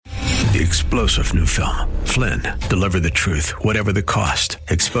The explosive new film, Flynn, deliver the truth, whatever the cost,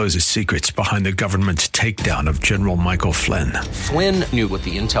 exposes secrets behind the government's takedown of General Michael Flynn. Flynn knew what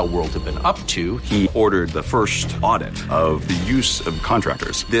the intel world had been up to. He ordered the first audit of the use of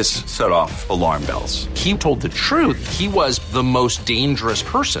contractors. This set off alarm bells. He told the truth. He was the most dangerous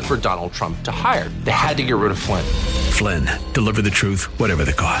person for Donald Trump to hire. They had to get rid of Flynn. Flynn, deliver the truth, whatever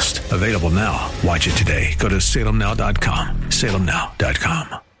the cost. Available now. Watch it today. Go to salemnow.com.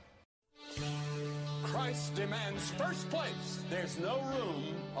 salemnow.com. Christ demands first place. There's no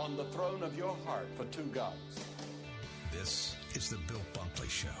room on the throne of your heart for two gods. This is the Bill Bunkley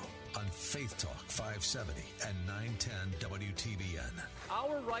Show on Faith Talk 570 and 910 WTBN.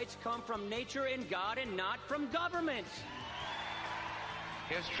 Our rights come from nature and God and not from government.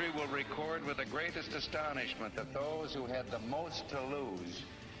 History will record with the greatest astonishment that those who had the most to lose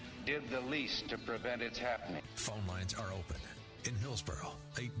did the least to prevent its happening. Phone lines are open. In Hillsborough,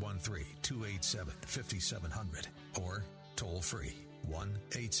 813-287-5700 or toll free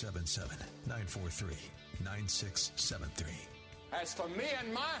 1-877-943-9673. As for me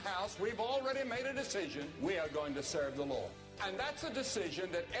and my house, we've already made a decision. We are going to serve the Lord. And that's a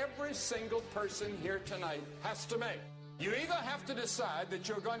decision that every single person here tonight has to make. You either have to decide that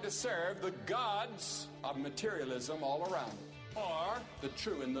you're going to serve the gods of materialism all around you, or the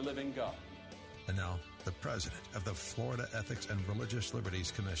true and the living God. And now, the president of the Florida Ethics and Religious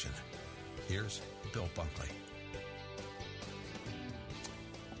Liberties Commission. Here's Bill Bunkley.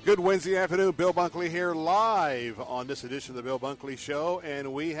 Good Wednesday afternoon. Bill Bunkley here live on this edition of the Bill Bunkley Show,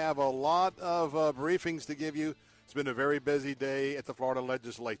 and we have a lot of briefings to give you. It's been a very busy day at the Florida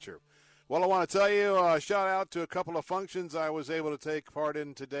Legislature. Well, I want to tell you, shout out to a couple of functions I was able to take part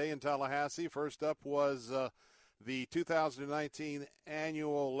in today in Tallahassee. First up was the 2019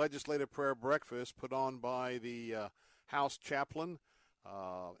 annual legislative prayer breakfast put on by the House chaplain,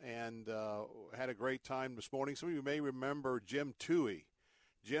 and had a great time this morning. Some of you may remember Jim Toohey.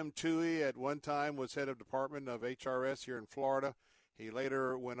 Jim Toohey at one time was head of Department of HRS here in Florida. He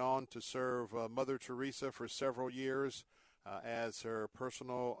later went on to serve Mother Teresa for several years as her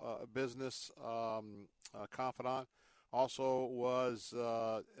personal business confidant. Also was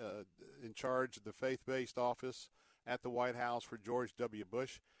in charge of the faith-based office at the White House for George W.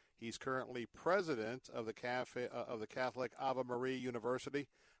 Bush. He's currently president of the Catholic Ave Maria University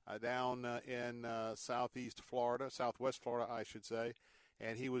down in southwest Florida, I should say.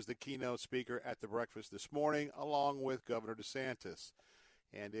 And he was the keynote speaker at the breakfast this morning, along with Governor DeSantis.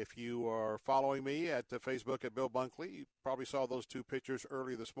 And if you are following me at Facebook at Bill Bunkley, you probably saw those two pictures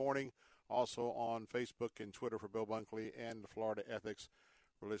early this morning, also on Facebook and Twitter for Bill Bunkley and the Florida Ethics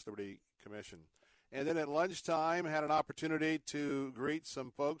Religious Liberty Commission. And then at lunchtime, had an opportunity to greet some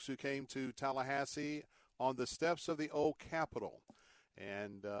folks who came to Tallahassee on the steps of the old Capitol.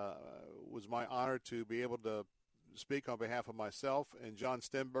 And it was my honor to be able to speak on behalf of myself and John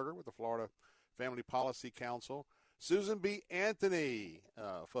Stenberger with the Florida Family Policy Council. Susan B. Anthony,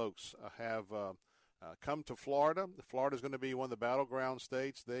 folks, have come to Florida. Florida is going to be one of the battleground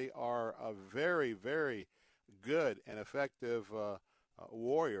states. They are a very, very good and effective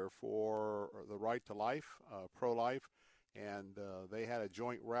warrior for the right to life, pro-life. And they had a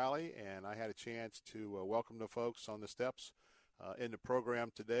joint rally, and I had a chance to welcome the folks on the steps in the program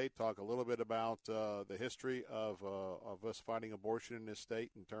today, talk a little bit about the history of us fighting abortion in this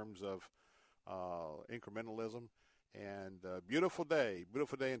state in terms of incrementalism. And beautiful day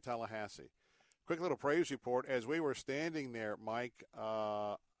in Tallahassee. Quick little praise report. As we were standing there, Mike,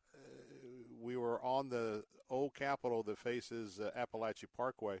 we were on the old Capitol that faces Appalachia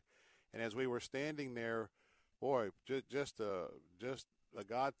Parkway. And as we were standing there, boy, just a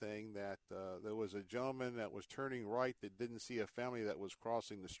God thing that there was a gentleman that was turning right that didn't see a family that was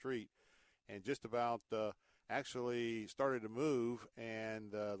crossing the street, and just about actually started to move,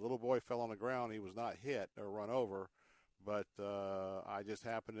 and the little boy fell on the ground. He was not hit or run over, but I just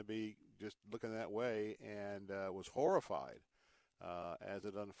happened to be just looking that way and was horrified as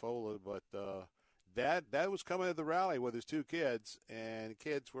it unfolded. But Dad was coming to the rally with his two kids, and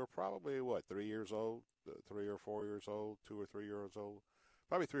kids were probably, 3 years old, 3 or 4 years old, 2 or 3 years old.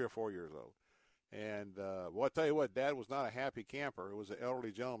 Probably 3 or 4 years old. And well, I'll tell you what, Dad was not a happy camper. It was an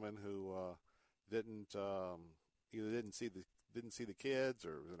elderly gentleman who either didn't see the kids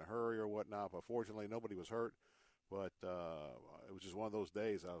or was in a hurry or whatnot. But fortunately, nobody was hurt. But it was just one of those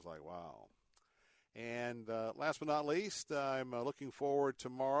days I was like, wow. And last but not least, I'm looking forward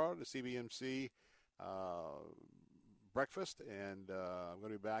tomorrow to CBMC breakfast. And I'm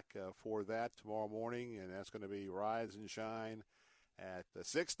going to be back for that tomorrow morning. And that's going to be Rise and Shine at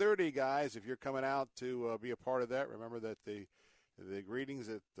 6:30, guys. If you're coming out to be a part of that, remember that the greetings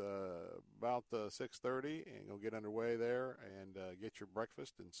at about 6:30 and go get underway there and get your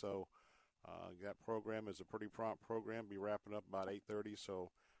breakfast. And so that program is a pretty prompt program. Be wrapping up about 8:30,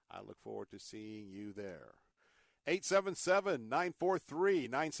 so I look forward to seeing you there.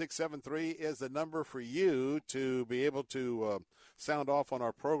 877-943-9673 is the number for you to be able to sound off on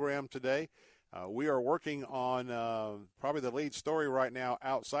our program today. We are working on probably the lead story right now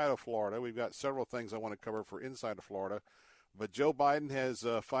outside of Florida. We've got several things I want to cover for inside of Florida. But Joe Biden has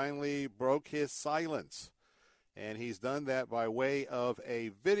finally broke his silence, and he's done that by way of a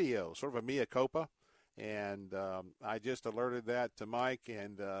video, sort of a mea culpa. And I just alerted that to Mike,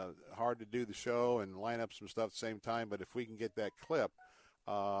 and hard to do the show and line up some stuff at the same time. But if we can get that clip,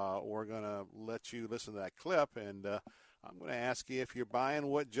 we're going to let you listen to that clip. And I'm going to ask you if you're buying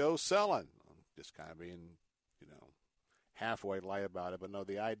what Joe's selling. I'm just kind of being, halfway light about it. But no,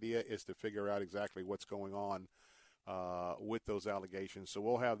 the idea is to figure out exactly what's going on with those allegations. So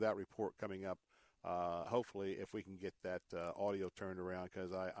we'll have that report coming up. Hopefully, if we can get that audio turned around,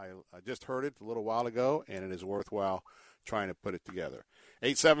 because I just heard it a little while ago, and it is worthwhile trying to put it together.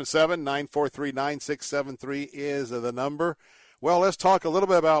 877-943-9673 is the number. Well, let's talk a little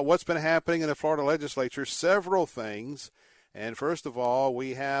bit about what's been happening in the Florida legislature, several things. And first of all,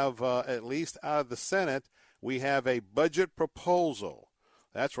 we have, at least out of the Senate, we have a budget proposal.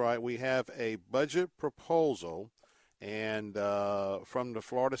 That's right, we have a budget proposal. And from the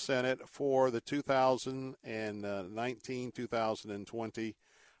Florida Senate for the 2019-2020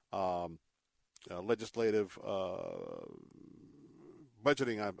 legislative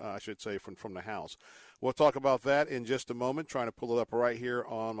budgeting, I should say, from the House. We'll talk about that in just a moment, trying to pull it up right here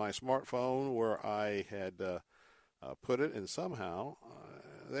on my smartphone where I had put it, and somehow,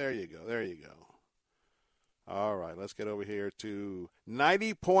 there you go. All right, let's get over here to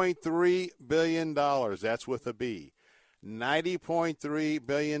 $90.3 billion. That's with a B. $90.3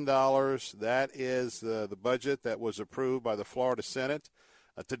 billion. That is the budget that was approved by the Florida Senate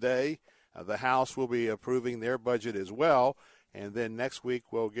today. The House will be approving their budget as well. And then next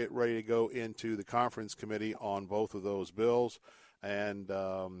week we'll get ready to go into the conference committee on both of those bills. And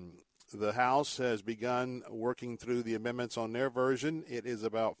the House has begun working through the amendments on their version. It is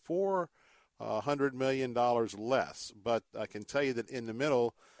about $400 million less. But I can tell you that in the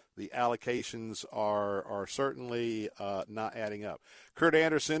middle, the allocations are certainly not adding up. Kurt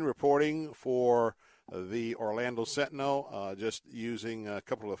Anderson reporting for the Orlando Sentinel, just using a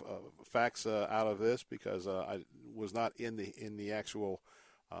couple of facts out of this because I was not in the actual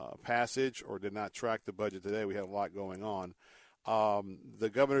passage or did not track the budget today. We had a lot going on. The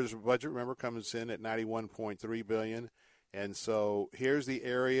governor's budget, remember, comes in at $91.3 billion. And so here's the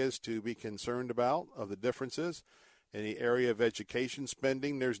areas to be concerned about of the differences. In the area of education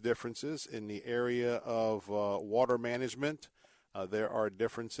spending, there's differences. In the area of water management, there are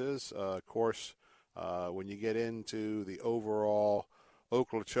differences. Of course, when you get into the overall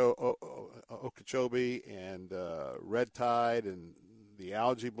Okeechobee and red tide and the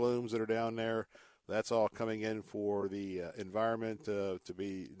algae blooms that are down there, that's all coming in for the environment to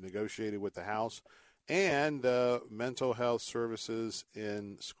be negotiated with the House, and mental health services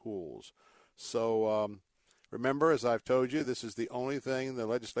in schools. So remember, as I've told you, this is the only thing the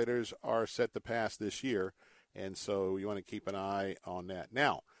legislators are set to pass this year, and so you want to keep an eye on that.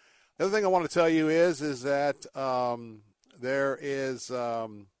 Now, the other thing I want to tell you is that there is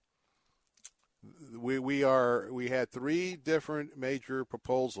we had three different major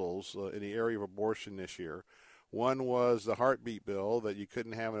proposals in the area of abortion this year. One was the heartbeat bill, that you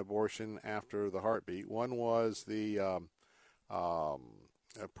couldn't have an abortion after the heartbeat. One was the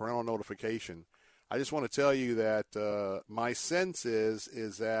parental notification. I just want to tell you that my sense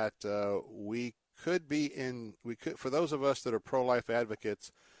is that we could, for those of us that are pro-life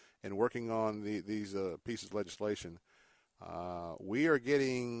advocates and working on these pieces of legislation, we are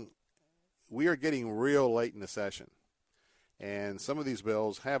getting real late in the session. And some of these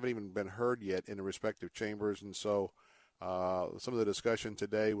bills haven't even been heard yet in the respective chambers. And so some of the discussion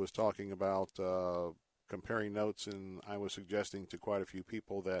today was talking about comparing notes, and I was suggesting to quite a few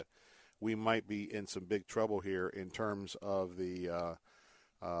people that we might be in some big trouble here in terms of the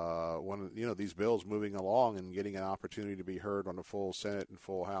these bills moving along and getting an opportunity to be heard on the full Senate and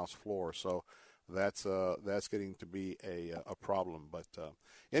full House floor. So that's getting to be a problem. But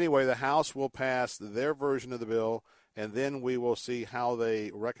anyway, the House will pass their version of the bill, and then we will see how they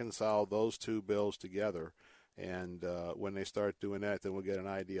reconcile those two bills together. And when they start doing that, then we'll get an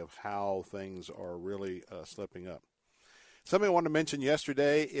idea of how things are really slipping up. Something I wanted to mention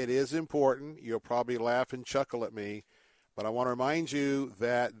yesterday, it is important. You'll probably laugh and chuckle at me, but I want to remind you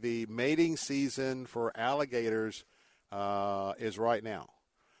that the mating season for alligators is right now.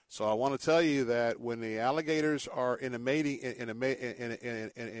 So I want to tell you that when the alligators are in a mating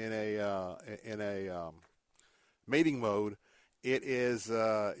mating mode, it is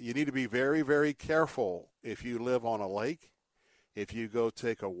you need to be very, very careful if you live on a lake, if you go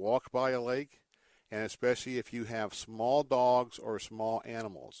take a walk by a lake, and especially if you have small dogs or small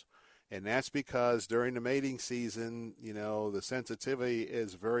animals. And that's because during the mating season, the sensitivity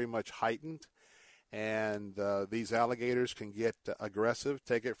is very much heightened. And these alligators can get aggressive.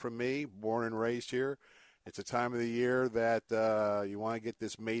 Take it from me, born and raised here. It's a time of the year that you want to get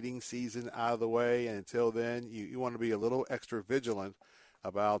this mating season out of the way. And until then, you want to be a little extra vigilant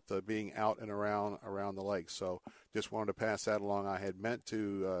about being out and around the lake. So just wanted to pass that along. I had meant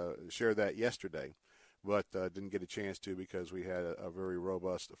to share that yesterday, but didn't get a chance to because we had a very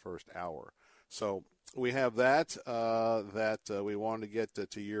robust first hour. So we have that we wanted to get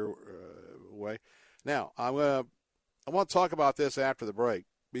to your way. Now, I want to talk about this after the break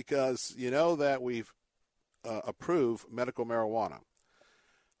because you know that we've approved medical marijuana.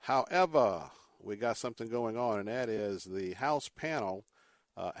 However, we got something going on, and that is the House panel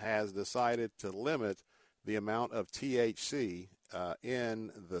has decided to limit the amount of THC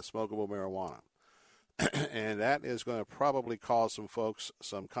in the smokable marijuana. And that is going to probably cause some folks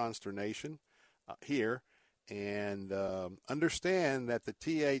some consternation here. And understand that the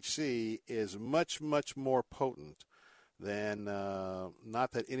THC is much, much more potent than,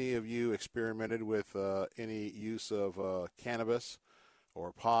 not that any of you experimented with any use of cannabis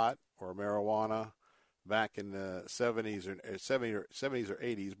or pot or marijuana back in the 70s or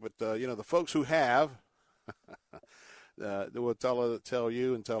 80s. But, the folks who have will tell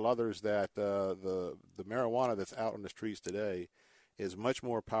you and tell others that the marijuana that's out on the streets today is much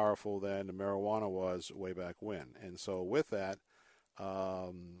more powerful than the marijuana was way back when. And so with that,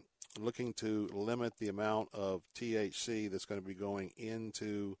 looking to limit the amount of THC that's going to be going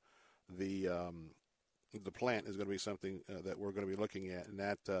into the plant is going to be something that we're going to be looking at. And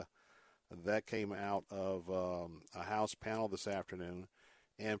that came out of a House panel this afternoon.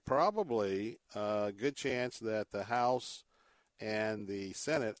 And probably a good chance that the House and the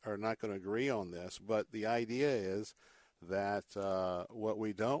Senate are not going to agree on this. But the idea is that what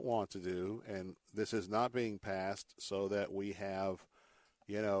we don't want to do, and this is not being passed so that we have,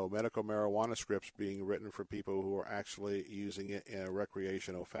 medical marijuana scripts being written for people who are actually using it in a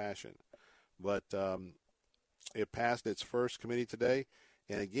recreational fashion. But it passed its first committee today,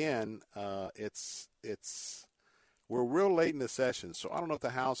 and again, we're real late in the session, so I don't know if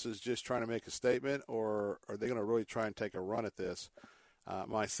the House is just trying to make a statement or are they going to really try and take a run at this.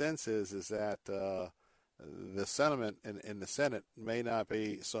 My sense is that the sentiment in the Senate may not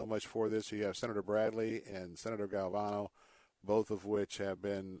be so much for this. You have Senator Bradley and Senator Galvano, both of which have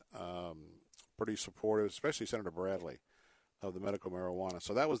been pretty supportive, especially Senator Bradley, of the medical marijuana.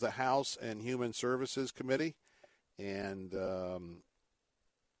 So that was the House and Human Services Committee, and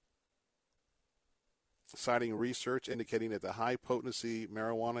citing research indicating that the high-potency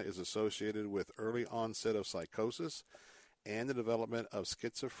marijuana is associated with early onset of psychosis and the development of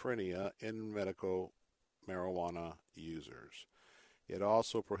schizophrenia in medical marijuana users. It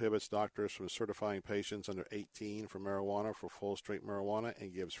also prohibits doctors from certifying patients under 18 for marijuana for full-strength marijuana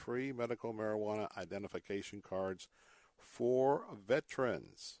and gives free medical marijuana identification cards for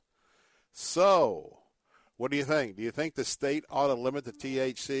veterans. So, what do you think? Do you think the state ought to limit the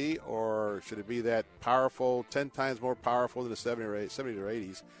THC, or should it be that powerful, 10 times more powerful than the 70s or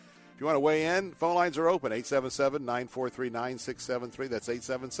 80s? If you want to weigh in, phone lines are open, 877-943-9673. That's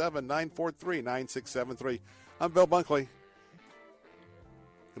 877-943-9673. I'm Bill Bunkley.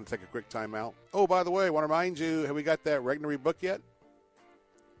 Going to take a quick time out. Oh, by the way, I want to remind you, have we got that Regnery book yet?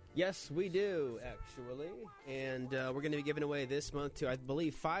 Yes, we do, actually. And we're going to be giving away this month to, I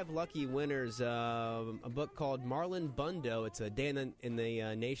believe, 5 lucky winners a book called Marlon Bundo. It's a day in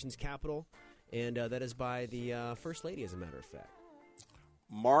the nation's capital, and that is by the First Lady, as a matter of fact.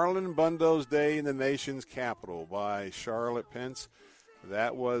 Marlon Bundo's Day in the Nation's Capital by Charlotte Pence.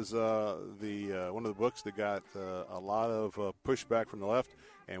 That was one of the books that got a lot of pushback from the left,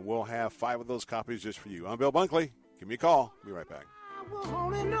 and we'll have 5 of those copies just for you. I'm Bill Bunkley. Give me a call. Be right back.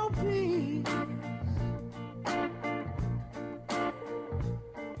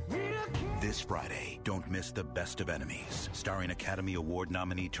 This Friday, don't miss The Best of Enemies, starring Academy Award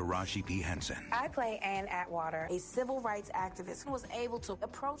nominee Taraji P. Henson. I play Ann Atwater, a civil rights activist who was able to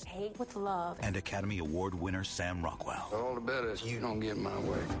approach hate with love. And Academy Award winner Sam Rockwell. All the better is you don't get my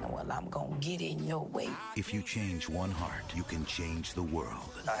way. Well, I'm gonna get in your way. If you change one heart, you can change the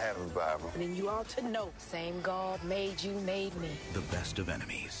world. I have a Bible. And you ought to know, same God made you, made me. The Best of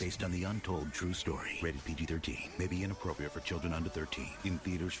Enemies, based on the untold true story. Rated PG-13. May be inappropriate for children under 13. In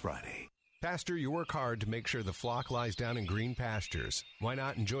theaters Friday. Pastor, you work hard to make sure the flock lies down in green pastures. Why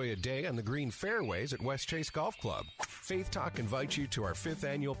not enjoy a day on the green fairways at West Chase Golf Club? Faith Talk invites you to our 5th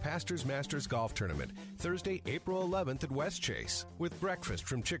annual Pastors Masters Golf Tournament, Thursday, April 11th at West Chase, with breakfast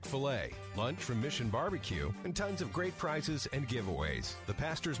from Chick-fil-A, lunch from Mission Barbecue, and tons of great prizes and giveaways. The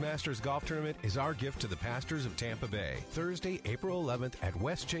Pastors Masters Golf Tournament is our gift to the pastors of Tampa Bay. Thursday, April 11th at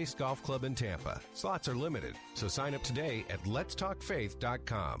West Chase Golf Club in Tampa. Slots are limited, so sign up today at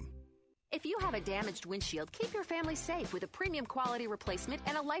letstalkfaith.com. If you have a damaged windshield, keep your family safe with a premium quality replacement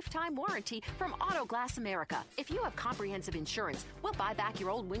and a lifetime warranty from Auto Glass America. If you have comprehensive insurance, we'll buy back your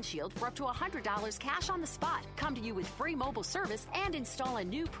old windshield for up to $100 cash on the spot. Come to you with free mobile service and install a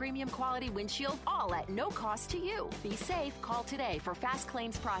new premium quality windshield, all at no cost to you. Be safe. Call today for fast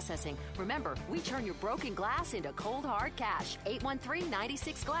claims processing. Remember, we turn your broken glass into cold, hard cash.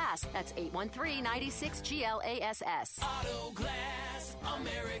 813-96-GLASS. That's 813-96-GLASS. Auto Glass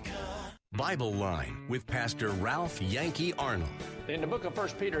America. Bible Line with Pastor Ralph Yankee Arnold. In the book of 1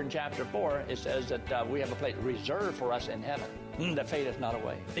 Peter in chapter 4, it says that we have a place reserved for us in heaven that fadeth not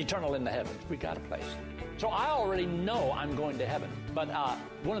away. Eternal in the heavens. We got a place. So I already know I'm going to heaven. But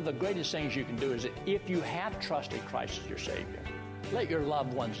one of the greatest things you can do is that if you have trusted Christ as your Savior, let your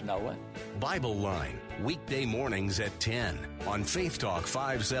loved ones know it. Bible Line, weekday mornings at 10 on Faith Talk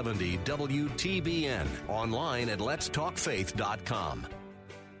 570 WTBN. Online at letstalkfaith.com.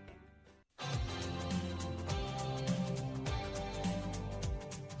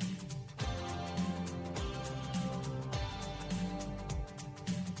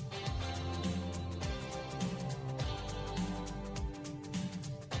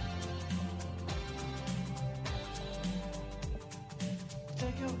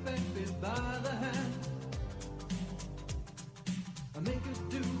 Take your baby by the hand and make her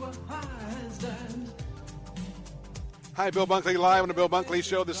do a handstand. Hi, Bill Bunkley live on the Bill Bunkley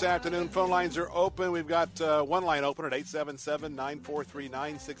Show this afternoon. Phone lines are open. We've got one line open at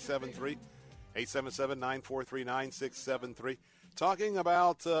 877-943-9673. 877-943-9673. Talking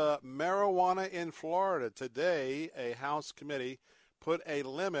about marijuana in Florida. Today, a House committee put a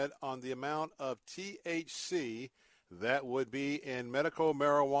limit on the amount of THC that would be in medical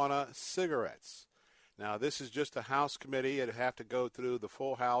marijuana cigarettes. Now, this is just a House committee. It'd have to go through the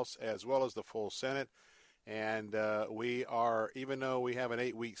full House as well as the full Senate. And we are, even though we have an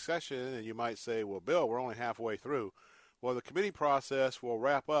 8-week session, and you might say, well, Bill, we're only halfway through. Well, the committee process will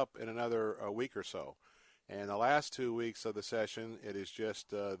wrap up in another week or so. And the last 2 weeks of the session, it is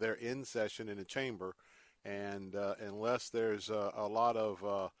just they're in session in the chamber. And unless there's a lot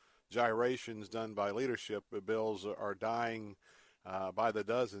of gyrations done by leadership, the bills are dying by the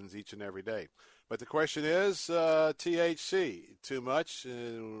dozens each and every day. But the question is, THC, too much?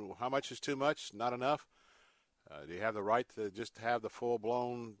 How much is too much? Not enough? Do you have the right to just have the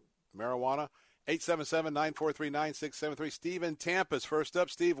full-blown marijuana? 877-943-9673. Steve in Tampa is first up.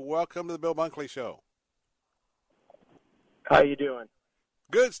 Steve, welcome to the Bill Bunkley Show. How you doing?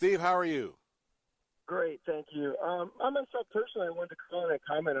 Good, Steve. How are you? Great, thank you. I myself personally, I wanted to call and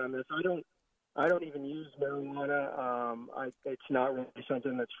comment on this. I don't even use marijuana. It's not really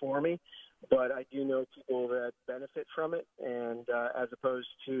something that's for me, but I do know people that benefit from it, and as opposed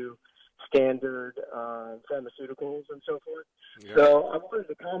to standard pharmaceuticals and so forth. Yeah. So I wanted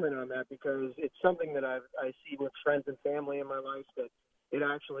to comment on that because it's something that I see with friends and family in my life that it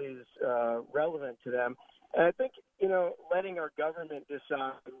actually is relevant to them. And I think, letting our government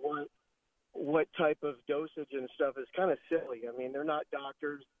decide what type of dosage and stuff is kind of silly. I mean, they're not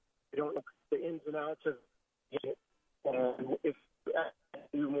doctors. They don't know the ins and outs of it. If we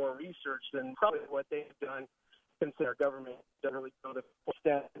do more research, then probably what they've done, since our government doesn't really go to full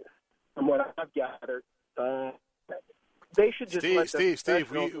extent, from what I've gathered, they should just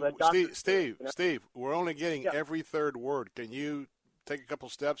Steve, we're only getting every third word. Can you take a couple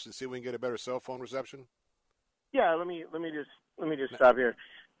steps and see if we can get a better cell phone reception? Yeah, let me just stop here.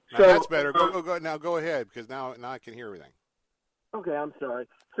 So that's better. Go now. Go ahead, because now I can hear everything. Okay, I'm sorry.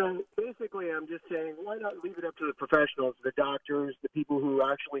 So basically, I'm just saying, why not leave it up to the professionals, the doctors, the people who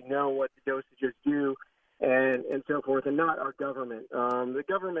actually know what the dosages do, and so forth, and not our government. The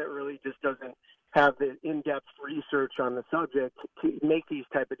government really just doesn't have the in-depth research on the subject to make these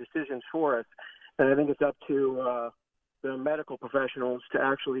type of decisions for us. And I think it's up to the medical professionals to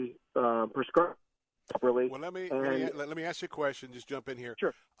actually prescribe properly. Well, let me ask you a question. Just jump in here.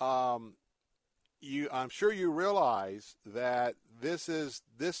 Sure. I'm sure you realize that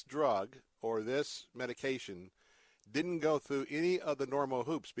this drug or this medication didn't go through any of the normal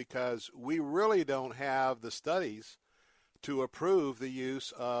hoops because we really don't have the studies to approve the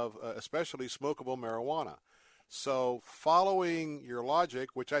use of especially smokable marijuana. So following your logic,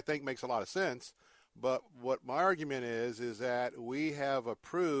 which I think makes a lot of sense, but what my argument is that we have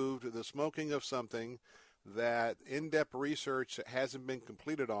approved the smoking of something that in-depth research hasn't been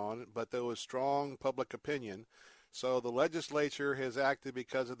completed on, but there was strong public opinion. So the legislature has acted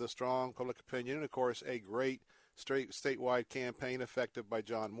because of the strong public opinion, and of course a great statewide campaign effected by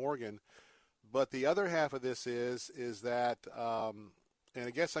John Morgan. But the other half of this is that, and I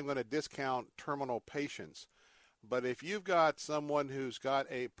guess I'm going to discount terminal patients, but if you've got someone who's got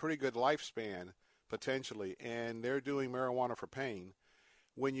a pretty good lifespan, potentially, and they're doing marijuana for pain,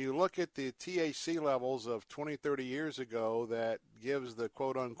 when you look at the THC levels of 20, 30 years ago that gives the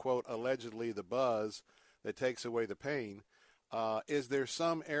quote-unquote allegedly the buzz that takes away the pain, is there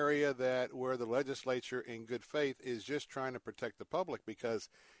some area where the legislature in good faith is just trying to protect the public? Because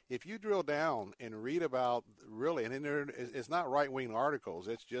if you drill down and read about really, and it's not right-wing articles,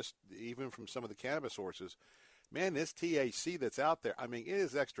 it's just even from some of the cannabis sources, man, this THC that's out there, I mean, it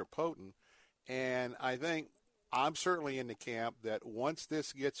is extra potent. And I think I'm certainly in the camp that once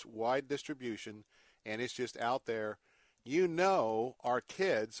this gets wide distribution and it's just out there, our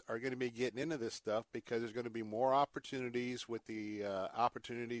kids are going to be getting into this stuff because there's going to be more opportunities with the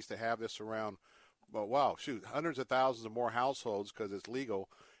opportunities to have this around, hundreds of thousands of more households because it's legal.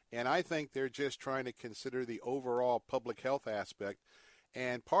 And I think they're just trying to consider the overall public health aspect.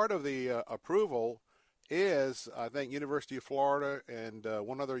 And part of the approval is, I think, University of Florida and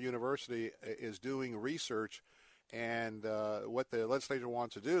one other university is doing research. And what the legislature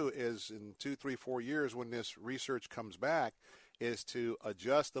wants to do is in 2, 3, 4 years when this research comes back is to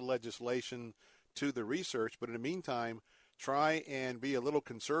adjust the legislation to the research. But in the meantime, try and be a little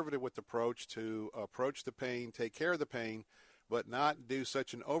conservative with the approach to approach the pain, take care of the pain, but not do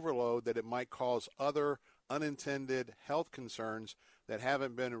such an overload that it might cause other unintended health concerns that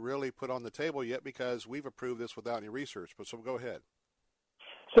haven't been really put on the table yet because we've approved this without any research. But so go ahead.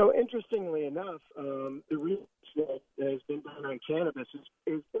 So interestingly enough, the research that has been done on cannabis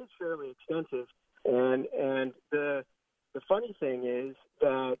is fairly extensive, and the funny thing is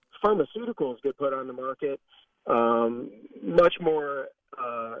that pharmaceuticals get put on the market much more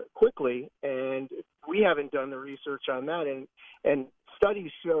quickly, and we haven't done the research on that, and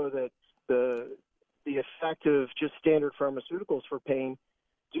studies show that the effect of just standard pharmaceuticals for pain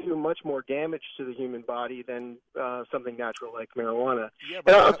do much more damage to the human body than something natural like marijuana. Yeah,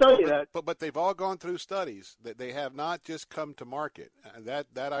 but I'll tell you that. But they've all gone through studies that they have not just come to market.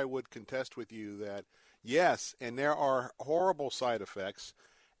 That I would contest with you that yes, and there are horrible side effects,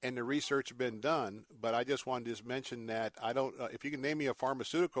 and the research has been done. But I just wanted to mention that I don't. If you can name me a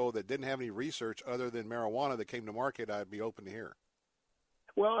pharmaceutical that didn't have any research other than marijuana that came to market, I'd be open to hear.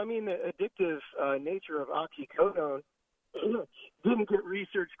 Well, I mean, the addictive nature of oxycodone didn't get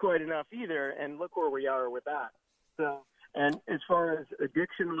researched quite enough either, and look where we are with that. So, and as far as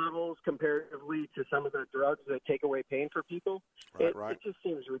addiction levels comparatively to some of the drugs that take away pain for people, it just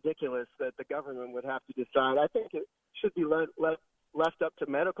seems ridiculous that the government would have to decide. I think it should be left up to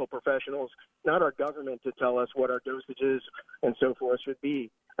medical professionals, not our government, to tell us what our dosages and so forth should be.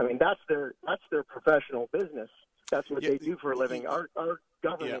 I mean, that's their professional business. That's what they do for a living. Our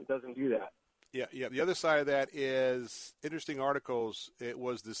government doesn't do that. Yeah. The other side of that is interesting articles. It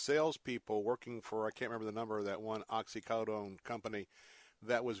was the salespeople working for, I can't remember the number of that one oxycodone company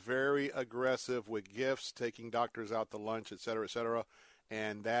that was very aggressive with gifts, taking doctors out to lunch, et cetera,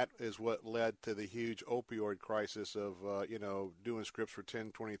 and that is what led to the huge opioid crisis of, doing scripts for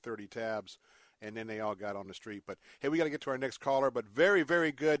 10, 20, 30 tabs, and then they all got on the street. But, hey, we got to get to our next caller, but very,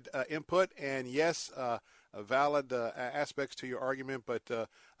 very good input, and yes, valid aspects to your argument, but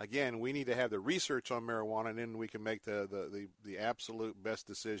again, we need to have the research on marijuana, and then we can make the absolute best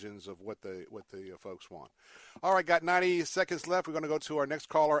decisions of what the folks want. All right, got 90 seconds left. We're going to go to our next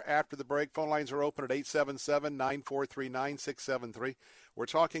caller after the break. Phone lines are open at 877-943-9673. We're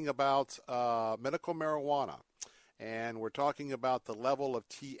talking about medical marijuana, and we're talking about the level of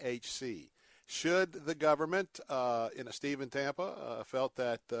THC. Should the government, Steve in Tampa, felt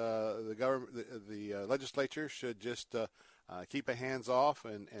that the legislature should just keep a hands off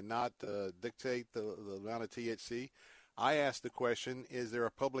and not dictate the amount of THC? I asked the question: is there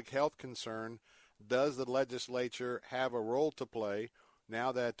a public health concern does the legislature have a role to play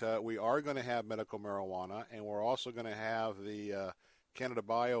now that we are going to have medical marijuana and we're also going to have the Canada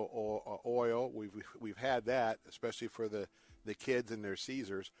Bio oil? We've had that, especially for the kids and their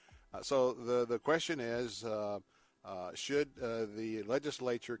seizures. So the question is, should the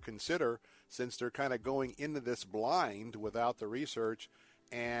legislature consider, since they're kind of going into this blind without the research,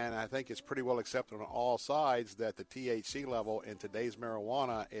 and I think it's pretty well accepted on all sides that the THC level in today's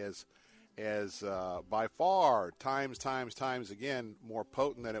marijuana is by far times again more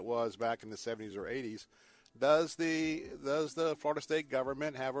potent than it was back in the 70s or 80s. Does the Florida state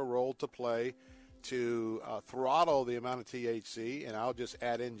government have a role to play to throttle the amount of THC? And I'll just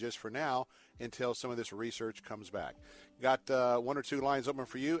add in just for now until some of this research comes back. Got one or two lines open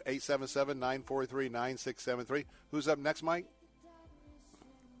for you, 877-943-9673. Who's up next, Mike?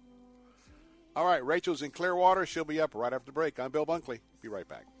 All right, Rachel's in Clearwater. She'll be up right after the break. I'm Bill Bunkley. Be right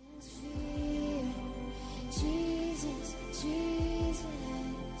back. Jesus, Jesus.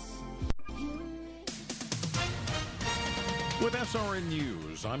 With SRN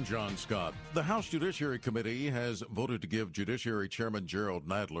News, I'm John Scott. The House Judiciary Committee has voted to give Judiciary Chairman Gerald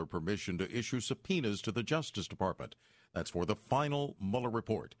Nadler permission to issue subpoenas to the Justice Department. That's for the final Mueller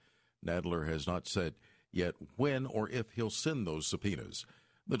report. Nadler has not said yet when or if he'll send those subpoenas.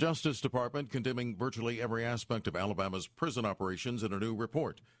 The Justice Department condemning virtually every aspect of Alabama's prison operations in a new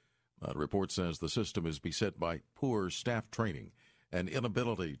report. That report says the system is beset by poor staff training and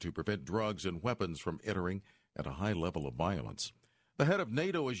inability to prevent drugs and weapons from entering at a high level of violence. The head of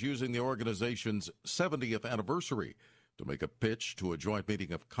NATO is using the organization's 70th anniversary to make a pitch to a joint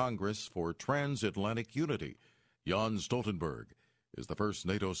meeting of Congress for transatlantic unity. Jens Stoltenberg is the first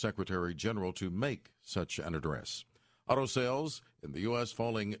NATO Secretary General to make such an address. Auto sales in the U.S.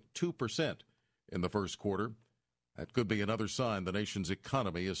 falling 2% in the first quarter. That could be another sign the nation's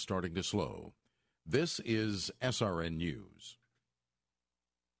economy is starting to slow. This is SRN News.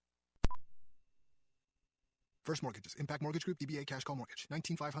 First Mortgages. Impact Mortgage Group, DBA Cash Call Mortgage.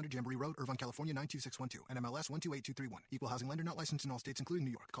 19500 Jamboree Road, Irvine, California, 92612. NMLS 128231. Equal housing lender not licensed in all states, including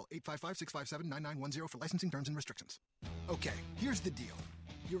New York. Call 855-657-9910 for licensing terms and restrictions. Okay, here's the deal.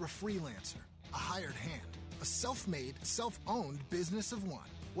 You're a freelancer, a hired hand, a self-made, self-owned business of one.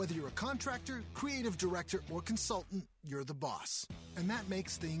 Whether you're a contractor, creative director, or consultant, you're the boss. And that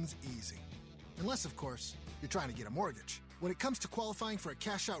makes things easy. Unless, of course, you're trying to get a mortgage. When it comes to qualifying for a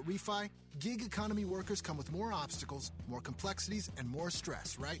cash-out refi, gig economy workers come with more obstacles, more complexities, and more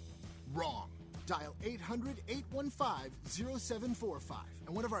stress, right? Wrong. Dial 800-815-0745,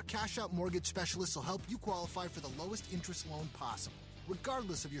 and one of our cash-out mortgage specialists will help you qualify for the lowest interest loan possible,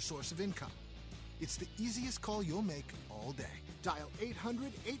 regardless of your source of income. It's the easiest call you'll make all day. Dial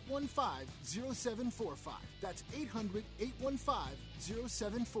 800-815-0745. That's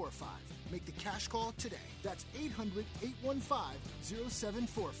 800-815-0745. Make the cash call today. That's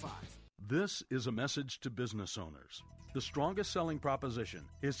 800-815-0745. This is a message to business owners. The strongest selling proposition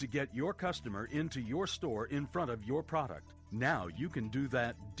is to get your customer into your store in front of your product. Now you can do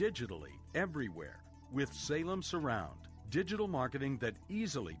that digitally, everywhere, with Salem Surround. Digital marketing that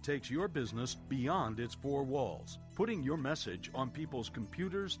easily takes your business beyond its four walls, putting your message on people's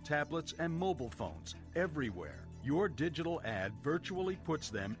computers, tablets, and mobile phones everywhere. Your digital ad virtually puts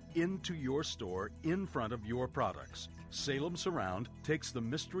them into your store in front of your products. Salem Surround takes the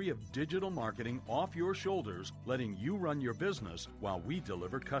mystery of digital marketing off your shoulders, letting you run your business while we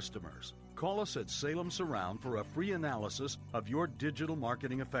deliver customers. Call us at Salem Surround for a free analysis of your digital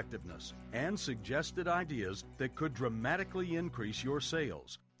marketing effectiveness and suggested ideas that could dramatically increase your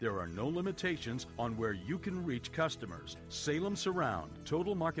sales. There are no limitations on where you can reach customers. Salem Surround,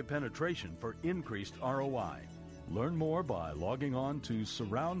 total market penetration for increased ROI. Learn more by logging on to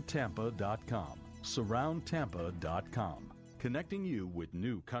surroundtampa.com. surroundtampa.com. Connecting you with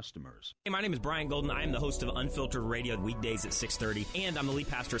new customers. Hey, my name is Brian Golden. I am the host of Unfiltered Radio weekdays at 6:30, and I'm the lead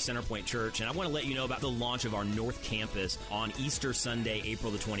pastor of Centerpoint Church, and I want to let you know about the launch of our North Campus on Easter Sunday,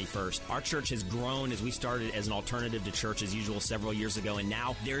 April the 21st. Our church has grown as we started as an alternative to church as usual several years ago, and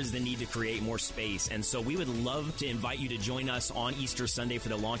now there's the need to create more space, and so we would love to invite you to join us on Easter Sunday for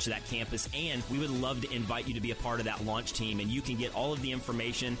the launch of that campus, and we would love to invite you to be a part of that launch team, and you can get all of the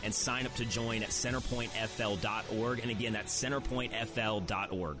information and sign up to join at centerpointfl.org, and again, that's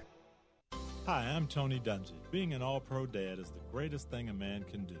centerpointfl.org. Hi, I'm Tony Dungy. Being an all-pro dad is the greatest thing a man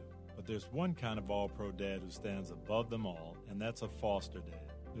can do. But there's one kind of all-pro dad who stands above them all, and that's a foster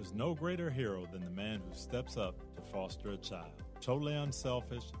dad. There's no greater hero than the man who steps up to foster a child. Totally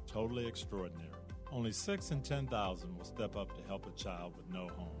unselfish, totally extraordinary. Only 6 in 10,000 will step up to help a child with no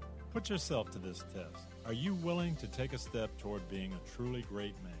home. Put yourself to this test. Are you willing to take a step toward being a truly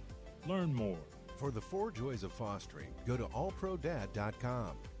great man? Learn more. For the 4 joys of fostering, go to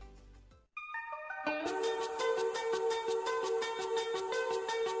allprodad.com.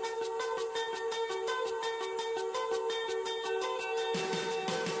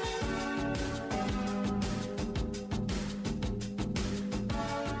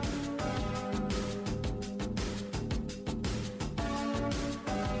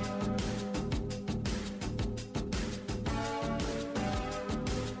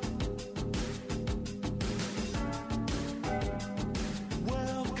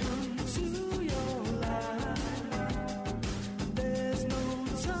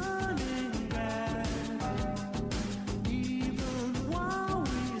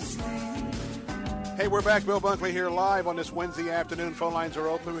 Hey, we're back. Bill Bunkley here live on this Wednesday afternoon. Phone lines are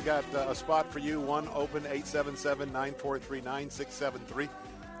open. We got a spot for you. One open, 877-943-9673.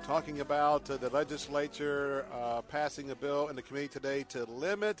 Talking about the legislature passing a bill in the committee today to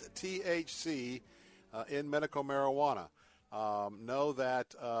limit THC in medical marijuana. Know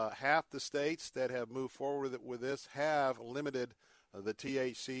that half the states that have moved forward with this have limited the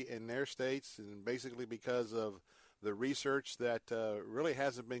THC in their states, and basically because of the research that really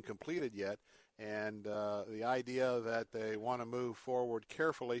hasn't been completed yet. And the idea that they want to move forward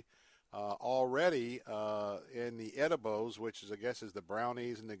carefully already in the edibles, which is, I guess, is the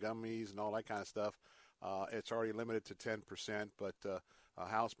brownies and the gummies and all that kind of stuff. It's already limited to 10%, but a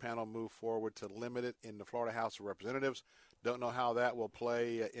House panel moved forward to limit it in the Florida House of Representatives. Don't know how that will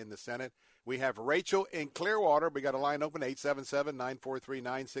play in the Senate. We have Rachel in Clearwater. We got a line open,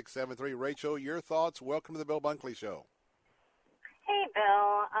 877-943-9673. Rachel, your thoughts. Welcome to the Bill Bunkley Show. Hey, Bill.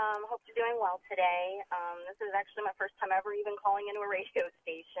 Hope you're doing well today. This is actually my first time ever even calling into a radio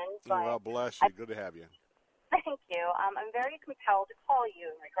station. But well, bless you. Good to have you. Thank you. I'm very compelled to call you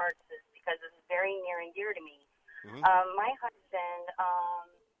in regards to this because this is very near and dear to me. Mm-hmm. My husband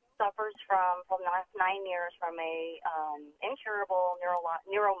suffers from 9 years from a incurable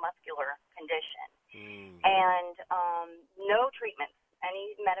neuromuscular condition. And no treatments,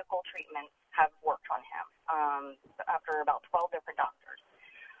 any medical treatments have worked on him after about 12 different doctors.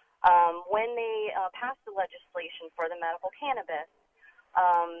 When they passed the legislation for the medical cannabis,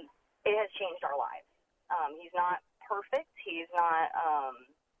 it has changed our lives. He's not perfect. He's not,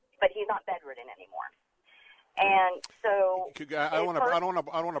 but he's not bedridden anymore. And so I don't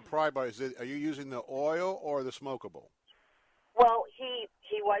want to pry, but are you using the oil or the smokable? Well, he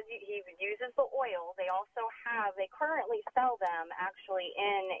uses the oil. They currently sell them actually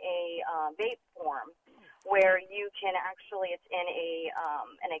in a vape form, where you can actually, it's in a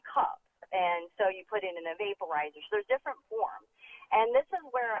cup, and so you put it in a vaporizer. So there's different forms, and this is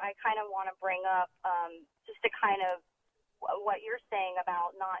where I kind of want to bring up just to kind of what you're saying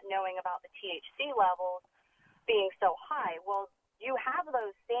about not knowing about the THC levels being so high. Well, you have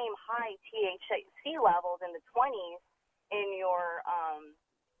those same high THC levels in the 20s in your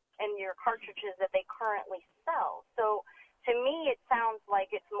cartridges that they currently sell. So to me, it sounds like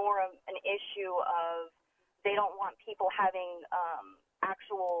it's more of an issue of they don't want people having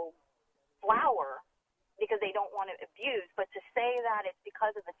actual flower because they don't want to abuse. But to say that it's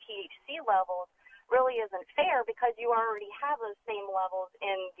because of the THC levels really isn't fair, because you already have those same levels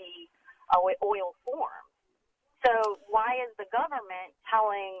in the oil form. So why is the government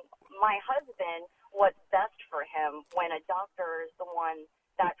telling my husband what's best for him when a doctor is the one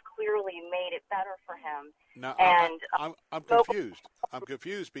that's clearly made it better for him? Now, and I'm confused. I'm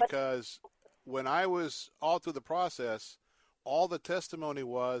confused because when I was all through the process, all the testimony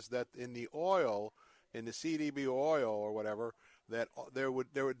was that in the oil, in the CBD oil or whatever, that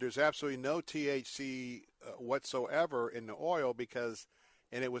there's absolutely no THC whatsoever in the oil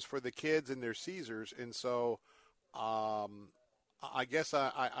and it was for the kids and their seizures. And so I guess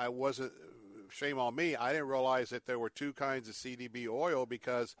I wasn't, shame on me, I didn't realize that there were two kinds of CBD oil,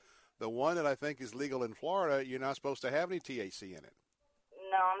 because the one that I think is legal in Florida, you're not supposed to have any THC in it.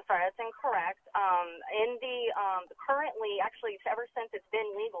 No, I'm sorry, that's incorrect. In the currently, actually, ever since it's been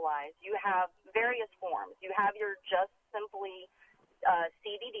legalized, you have various forms. You have your just simply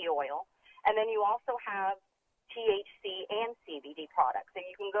CBD oil, and then you also have THC and CBD products. So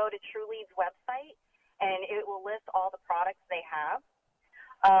you can go to Truliev's website, and it will list all the products they have.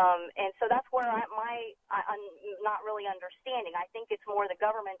 And so that's where I'm not really understanding. I think it's more the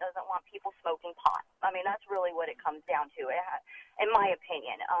government doesn't want people smoking pot. I mean, that's really what it comes down to, in my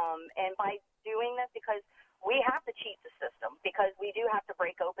opinion. And by doing this, because we have to cheat the system, because we do have to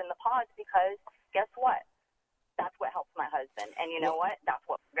break open the pods, because guess what? That's what helps my husband. And you know what? That's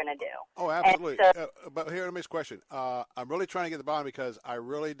what we're going to do. Oh, absolutely. But here, let me ask a question. I'm really trying to get to the bottom, because I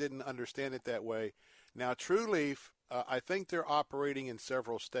really didn't understand it that way. Now, Trulieve, I think they're operating in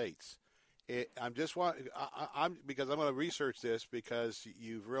several states. I'm just because I'm going to research this because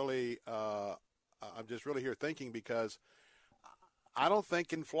you've really. I'm just really here thinking because I don't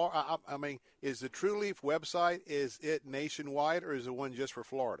think in Florida. I mean, is the True Leaf website, is it nationwide or is it one just for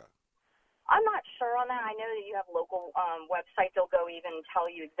Florida? I'm not sure on that. I know that you have local websites. They'll go even tell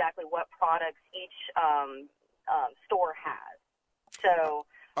you exactly what products each store has. So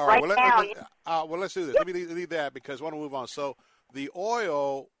all right. now, let's do this. Let me leave that because I want to move on. So the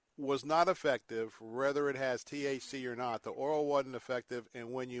oil was not effective, whether it has THC or not. The oil wasn't effective,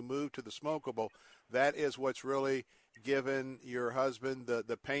 and when you move to the smokable, that is what's really given your husband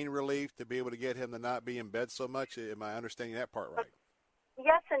the pain relief to be able to get him to not be in bed so much. Am I understanding that part right?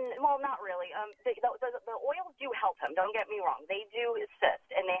 Yes, and well, not really. The oils do help him. Don't get me wrong; they do assist,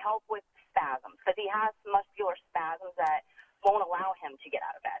 and they help with spasms because he has muscular spasms that won't allow him to get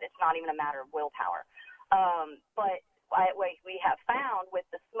out of bed. It's not even a matter of willpower. But what we have found with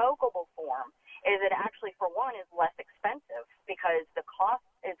the smokable form is it actually, for one, is less expensive because the cost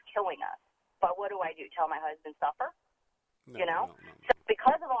is killing us. But what do? Tell my husband suffer? No. So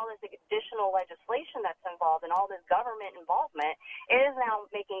because of all this additional legislation that's involved and all this government involvement, it is now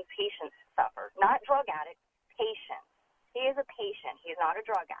making patients suffer. Not drug addicts, patients. He is a patient. He's not a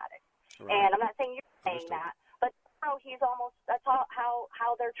drug addict. Right. And I'm not saying you're saying that, but that's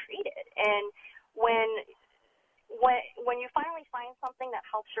how they're treated. And when you finally find something that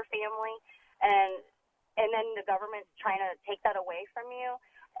helps your family and then the government's trying to take that away from you,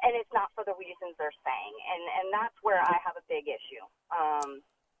 and it's not for the reasons they're saying, and that's where I have a big issue. I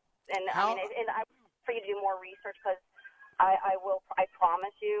for you to do more research because I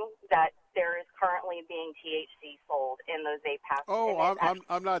promise you that there is currently being THC sold in those vape packs. Oh,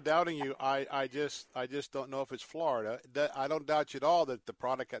 I'm not doubting you. I just don't know if it's Florida. I don't doubt you at all that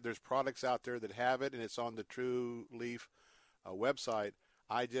there's products out there that have it, and it's on the True Leaf website.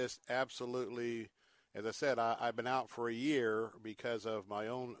 I just absolutely. As I said, I've been out for a year because of my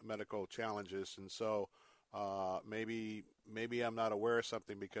own medical challenges, and so maybe I'm not aware of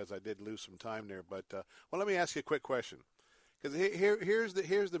something because I did lose some time there. But let me ask you a quick question, because here's the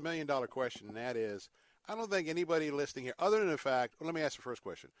 $1 million question, and that is, I don't think anybody listening here, other than the fact. Well, let me ask the first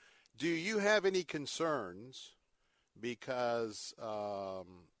question: do you have any concerns? Because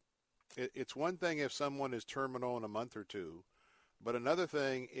it's one thing if someone is terminal in a month or two. But another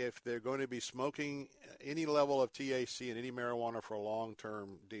thing, if they're going to be smoking any level of THC and any marijuana for a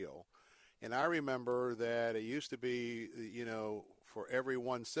long-term deal. And I remember that it used to be, for every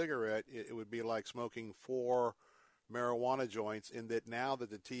one cigarette, it would be like smoking 4 marijuana joints, and that now that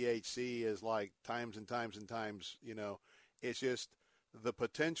the THC is like times and times and times, it's just the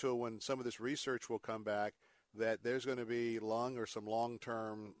potential when some of this research will come back that there's going to be lung or some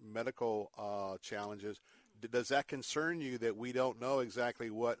long-term medical challenges. Does that concern you that we don't know exactly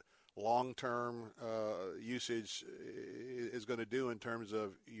what long-term usage is going to do in terms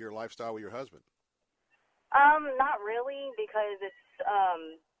of your lifestyle with your husband? Not really, because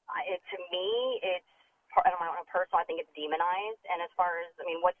to me, I think it's demonized. And as far as,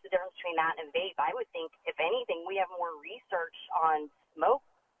 what's the difference between that and vape? I would think, if anything, we have more research on smoke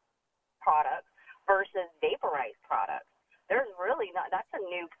products versus vaporized products. There's really not. That's a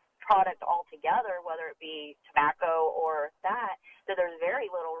new product altogether, whether it be tobacco or that there's very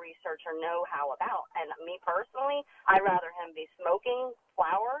little research or know-how about. And me personally, I'd rather him be smoking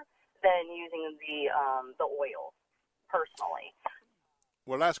flower than using the oil, personally.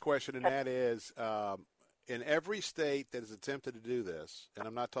 Well, last question, and that is, in every state that has attempted to do this, and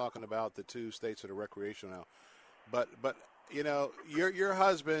I'm not talking about the 2 states that are recreational now, but your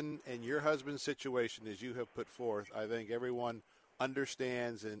husband and your husband's situation, as you have put forth, I think everyone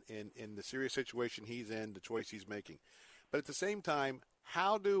understands in the serious situation he's in, the choice he's making. But at the same time,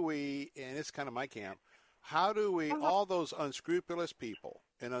 how do we, and it's kind of my camp, how do we, all those unscrupulous people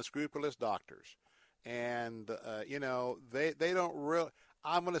and unscrupulous doctors, and, they don't really,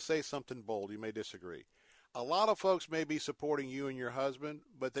 I'm going to say something bold, you may disagree. A lot of folks may be supporting you and your husband,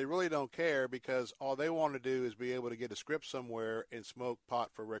 but they really don't care because all they want to do is be able to get a script somewhere and smoke pot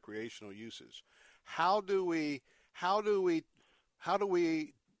for recreational uses. How do we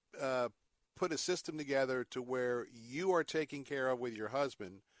put a system together to where you are taken care of with your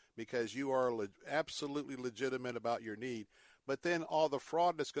husband because you are absolutely legitimate about your need, but then all the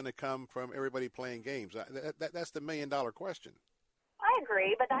fraud that's going to come from everybody playing games? That's the $1 million question. I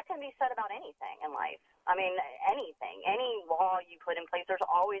agree, but that can be said about anything in life. Anything, any law you put in place, there's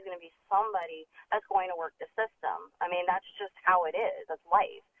always going to be somebody that's going to work the system. That's just how it is. That's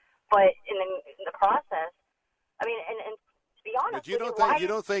life. But in the process, and be honest. But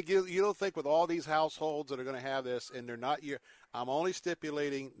you don't think with all these households that are going to have this, and they're not your. I'm only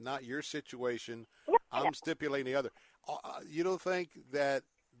stipulating not your situation. Yeah, I'm stipulating the other. You don't think that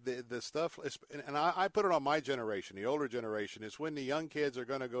the stuff is, and I put it on my generation, the older generation, is when the young kids are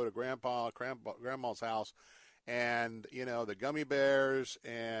going to go to grandma's house, and the gummy bears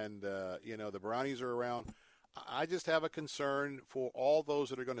and the brownies are around. I just have a concern for all those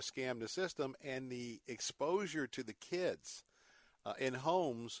that are going to scam the system and the exposure to the kids in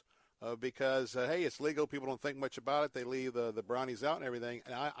homes because, hey, it's legal. People don't think much about it. They leave the brownies out and everything.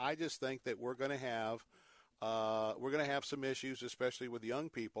 And I just think that we're going to have some issues, especially with young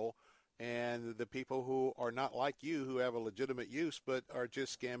people and the people who are not like you, who have a legitimate use, but are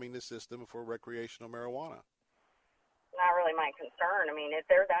just scamming the system for recreational marijuana. Not really my concern. I mean, if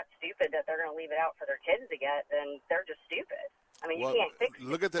they're that stupid that they're going to leave it out for their kids to get, then they're just stupid. I mean, you can't fix it.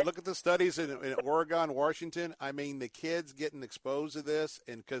 Look at the studies in Oregon, Washington. I mean, the kids getting exposed to this,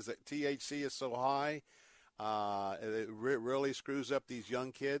 and because the THC is so high, it really screws up these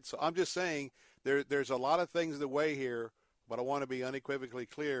young kids. So I'm just saying there's a lot of things the way here, but I want to be unequivocally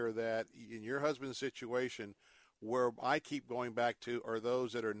clear that in your husband's situation, where I keep going back to are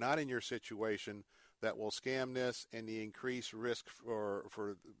those that are not in your situation that will scam this and the increased risk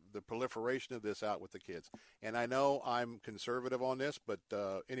for the proliferation of this out with the kids. And I know I'm conservative on this, but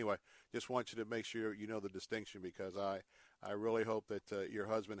anyway, just want you to make sure you know the distinction, because I really hope that your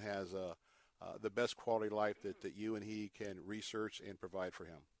husband has the best quality life that you and he can research and provide for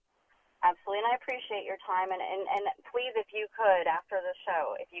him. Absolutely, and I appreciate your time. And please, if you could, after the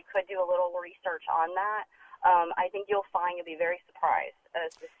show, if you could do a little research on that, I think you'll be very surprised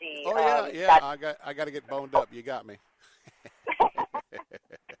as to see. Oh yeah. I got to get boned up. You got me.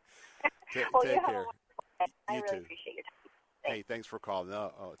 Take care. I you really too. appreciate your time. Hey, thanks for calling.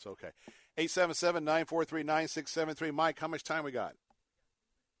 No, it's okay. 877-943-9673. Mike, how much time we got?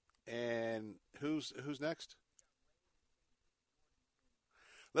 And who's next?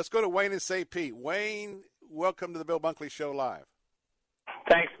 Let's go to Wayne and St. Pete. Wayne, welcome to the Bill Bunkley Show Live.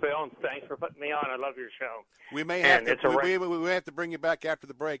 Thanks, Bill, and thanks for putting me on. I love your show. We may have we have to bring you back after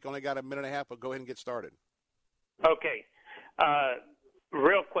the break. Only got a minute and a half, but go ahead and get started. Okay.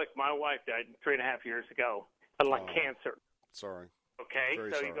 Real quick, my wife died 3.5 years ago of cancer. Sorry. Okay,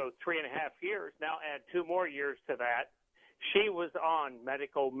 Very so sorry. you go 3.5 years. Now add 2 more years to that. She was on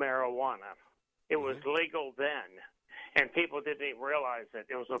medical marijuana. It was legal then, and people didn't even realize it.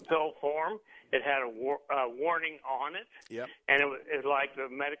 It was a pill form. It had a warning on it. Yep. And it was like the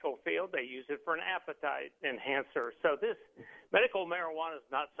medical field. They use it for an appetite enhancer. So this medical marijuana is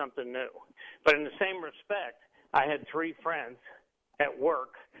not something new. But in the same respect, I had 3 friends at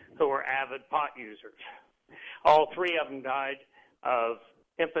work who were avid pot users. All 3 of them died of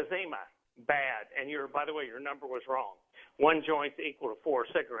emphysema. Bad. And by the way, your number was wrong. 1 joint's equal to 4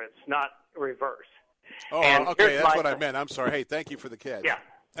 cigarettes, not reverse. Oh, and okay, that's what I meant. I'm sorry. Hey, thank you for the catch. Yeah.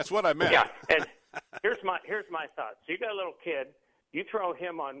 That's what I meant. Yeah, and here's my thought. So you got a little kid, you throw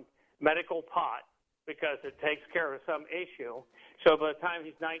him on medical pot because it takes care of some issue. So by the time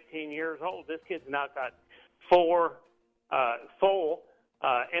he's 19 years old, this kid's now got full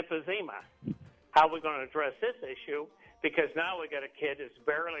emphysema. How are we going to address this issue? Because now we got a kid that's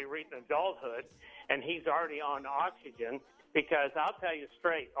barely reaching adulthood, and he's already on oxygen. Because I'll tell you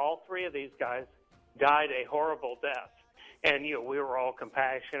straight, all 3 of these guys died a horrible death. And, we were all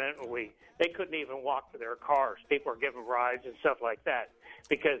compassionate. They couldn't even walk to their cars. People were giving rides and stuff like that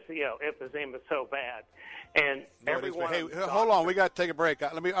because, emphysema is so bad. And everyone. Hey, hold on. We got to take a break.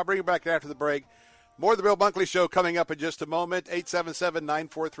 I'll bring you back after the break. More of the Bill Bunkley Show coming up in just a moment.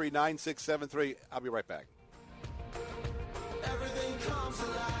 877-943-9673. I'll be right back. Everything comes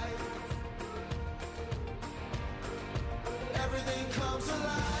alive. Everything comes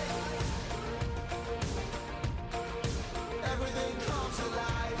alive. Everything comes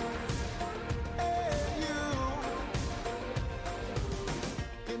alive. And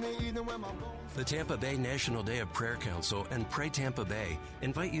you. In the evening when my bones. The Tampa Bay National Day of Prayer Council and Pray Tampa Bay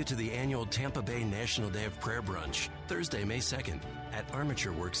invite you to the annual Tampa Bay National Day of Prayer Brunch, Thursday, May 2nd, at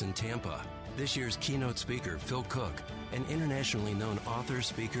Armature Works in Tampa. This year's keynote speaker, Phil Cook, an internationally known author,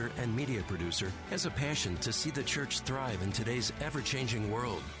 speaker, and media producer, has a passion to see the church thrive in today's ever-changing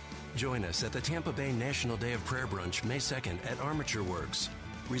world. Join us at the Tampa Bay National Day of Prayer Brunch, May 2nd at Armature Works.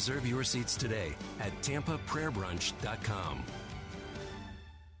 Reserve your seats today at tampaprayerbrunch.com.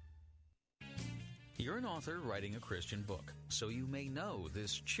 You're an author writing a Christian book, so you may know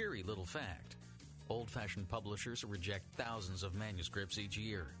this cheery little fact. Old-fashioned publishers reject thousands of manuscripts each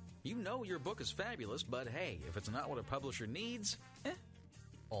year. You know your book is fabulous, but hey, if it's not what a publisher needs,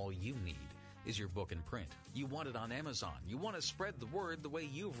 all you need is your book in print. You want it on Amazon. You want to spread the word the way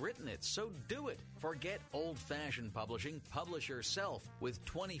you've written it, so do it. Forget old-fashioned publishing. Publish yourself with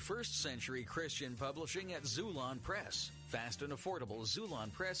 21st century Christian publishing at Zulon Press. Fast and affordable,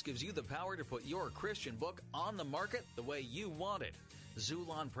 Zulon Press gives you the power to put your Christian book on the market the way you want it.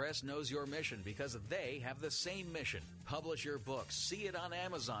 Zulon Press knows your mission because they have the same mission. Publish your book. See it on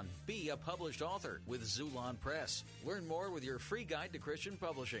Amazon. Be a published author with Zulon Press. Learn more with your free guide to Christian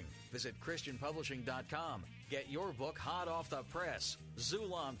publishing. Visit ChristianPublishing.com. Get your book hot off the press.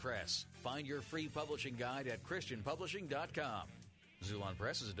 Zulon Press. Find your free publishing guide at ChristianPublishing.com. Zulon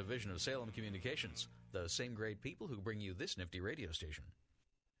Press is a division of Salem Communications, the same great people who bring you this nifty radio station.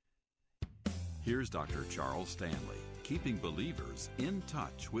 Here's Dr. Charles Stanley, keeping believers in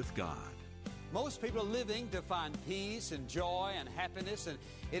touch with God. Most people are living to find peace and joy and happiness, and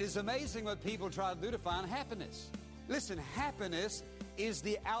it is amazing what people try to do to find happiness. Listen, happiness is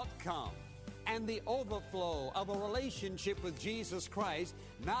the outcome and the overflow of a relationship with Jesus Christ,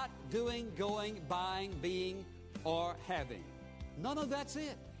 not doing, going, buying, being, or having. None of that's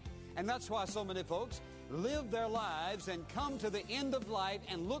it. And that's why so many folks live their lives and come to the end of life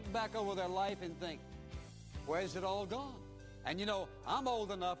and look back over their life and think, where's it all gone? And you know, I'm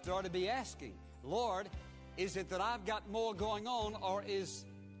old enough to already be asking, Lord, is it that I've got more going on, or is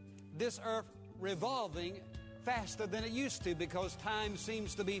this earth revolving faster than it used to because time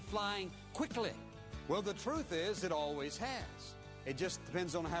seems to be flying quickly? Well, the truth is it always has. It just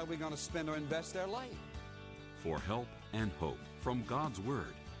depends on how we're going to spend or invest our life. For help and hope from God's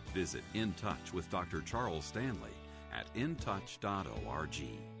Word, visit In Touch with Dr. Charles Stanley at intouch.org.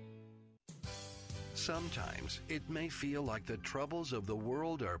 Sometimes it may feel like the troubles of the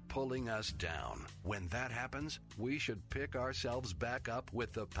world are pulling us down. When that happens, we should pick ourselves back up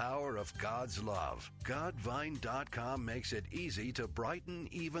with the power of God's love. Godvine.com makes it easy to brighten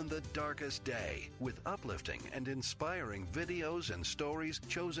even the darkest day with uplifting and inspiring videos and stories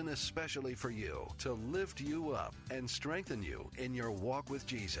chosen especially for you to lift you up and strengthen you in your walk with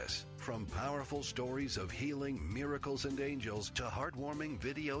Jesus. From powerful stories of healing, miracles, and angels to heartwarming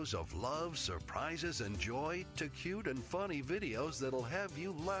videos of love, surprises, and joy to cute and funny videos that'll have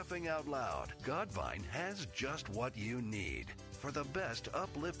you laughing out loud. Godvine has just what you need. For the best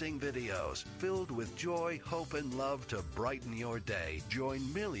uplifting videos filled with joy, hope, and love to brighten your day,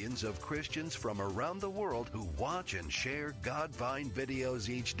 join millions of Christians from around the world who watch and share Godvine videos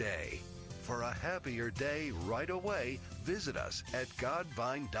each day. For a happier day right away, visit us at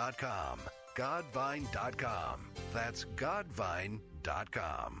Godvine.com. Godvine.com. That's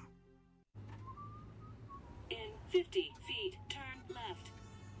Godvine.com. In 50 feet, turn left.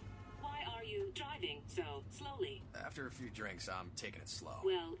 Why are you driving so slowly? After a few drinks, I'm taking it slow.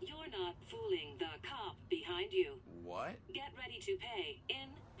 Well, you're not fooling the cop behind you. What? Get ready to pay in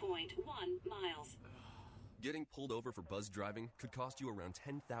 0.1 miles. Getting pulled over for buzz driving could cost you around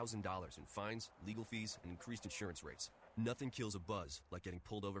 $10,000 in fines, legal fees, and increased insurance rates. Nothing kills a buzz like getting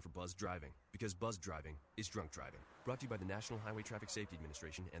pulled over for buzz driving, because buzz driving is drunk driving. Brought to you by the National Highway Traffic Safety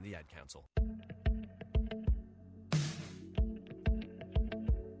Administration and the Ad Council.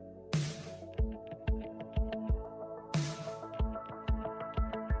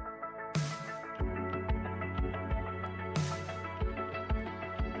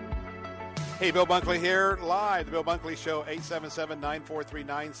 Hey, Bill Bunkley here, live, the Bill Bunkley Show,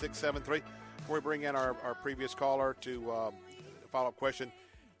 877-943-9673. Before we bring in our previous caller to follow-up question,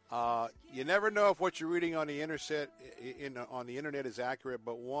 you never know if what you're reading on the internet is accurate,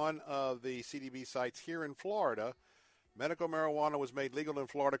 but one of the CDB sites here in Florida, medical marijuana was made legal in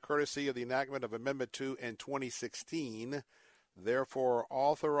Florida courtesy of the enactment of Amendment 2 in 2016. Therefore,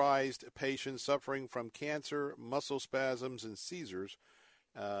 authorized patients suffering from cancer, muscle spasms, and seizures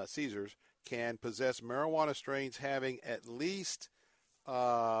can possess marijuana strains having at least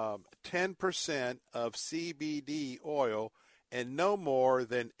 10% of CBD oil and no more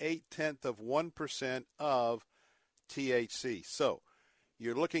than 0.8% of THC. So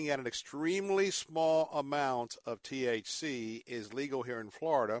you're looking at an extremely small amount of THC is legal here in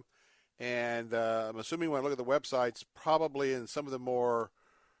Florida. And I'm assuming when I look at the websites, probably in some of the more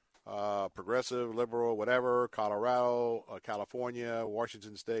progressive, liberal, whatever, Colorado, California,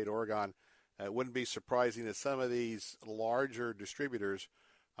 Washington State, Oregon, it wouldn't be surprising that some of these larger distributors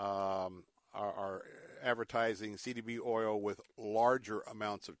are advertising CBD oil with larger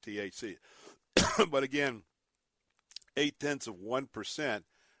amounts of THC. But again, 0.8%,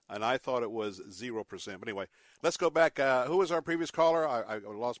 and I thought it was 0%. But anyway, let's go back. Who was our previous caller? I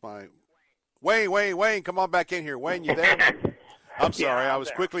lost my... Wayne, come on back in here. Wayne, you there? I'm sorry. I was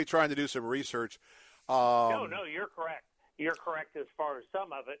quickly trying to do some research. No, you're correct. you're correct as far as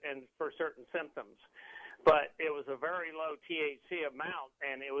some of it and for certain symptoms. But it was a very low THC amount,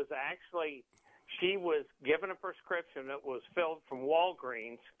 and it was actually, she was given a prescription that was filled from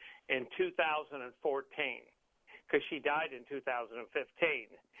Walgreens in 2014 because she died in 2015.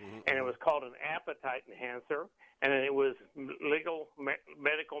 And it was called an appetite enhancer, and it was legal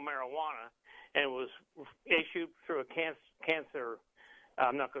medical marijuana, and it was issued through a cancer.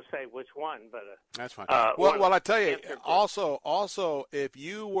 I'm not going to say which one, but that's fine. Well, I tell you, also, if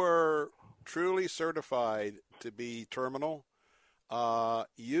you were truly certified to be terminal,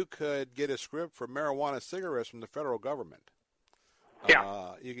 you could get a script for marijuana cigarettes from the federal government.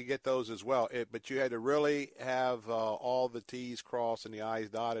 Yeah. You could get those as well, but you had to really have all the T's crossed and the I's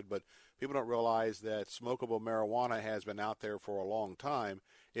dotted. But people don't realize that smokable marijuana has been out there for a long time.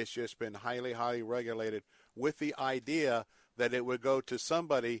 It's just been highly, highly regulated with the idea that it would go to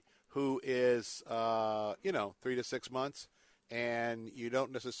somebody who is, 3 to 6 months, and you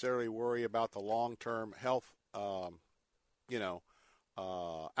don't necessarily worry about the long-term health,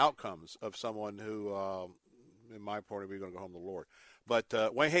 outcomes of someone who, in my point of view, going to go home to the Lord. But,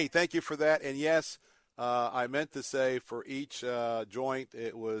 Wayne, hey, thank you for that. And, yes, I meant to say for each joint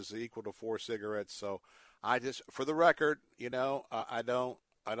it was equal to 4 cigarettes. So I just, for the record, I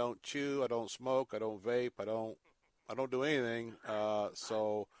don't chew, I don't smoke, I don't vape, I don't do anything.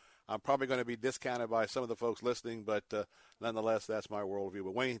 So I'm probably going to be discounted by some of the folks listening, but nonetheless, that's my worldview.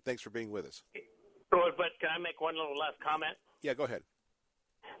 But, Wayne, thanks for being with us. But can I make one little last comment? Yeah, go ahead.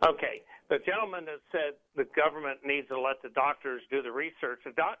 Okay. The gentleman that said the government needs to let the doctors do the research,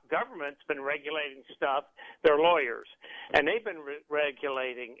 the government's been regulating stuff. They're lawyers, and they've been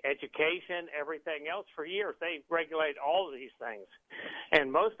regulating education, everything else for years. They regulate all of these things,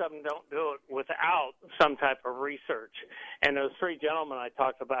 and most of them don't do it without some type of research. And those 3 gentlemen I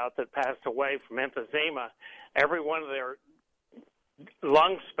talked about that passed away from emphysema, every one of their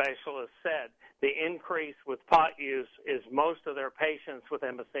lung specialists said the increase with pot use is most of their patients with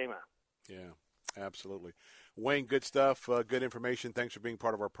emphysema. Yeah, absolutely. Wayne, good stuff, good information. Thanks for being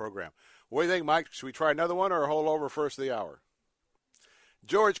part of our program. What do you think, Mike? Should we try another one or hold over first of the hour?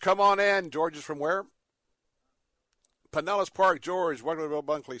 George, come on in. George is from where? Pinellas Park. George, welcome to the Bill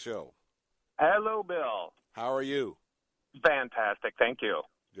Bunkley Show. Hello, Bill. How are you? Fantastic. Thank you.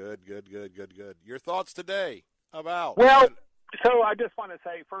 Good. Your thoughts today about? Well, so I just want to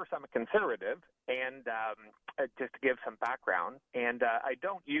say, first, I'm a conservative, and just to give some background, and I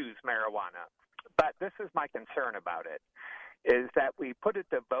don't use marijuana. But this is my concern about it, is that we put it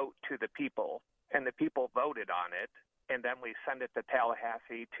to vote to the people, and the people voted on it, and then we send it to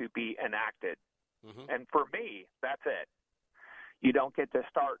Tallahassee to be enacted. And for me, that's it. You don't get to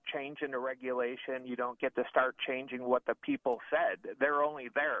start changing the regulation. You don't get to start changing what the people said. They're only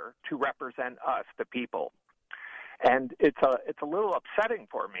there to represent us, the people. And it's a little upsetting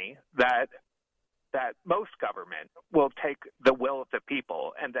for me that most government will take the will of the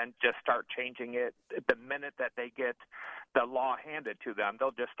people and then just start changing it the minute that they get the law handed to them.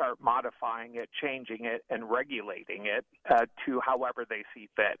 They'll just start modifying it, changing it, and regulating it to however they see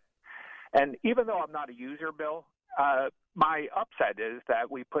fit. And even though I'm not a user, Bill, my upset is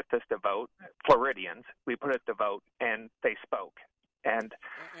that we put this to vote, Floridians, we put it to vote, and they spoke. And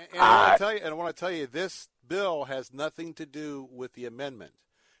I want to tell you, this bill has nothing to do with the amendment,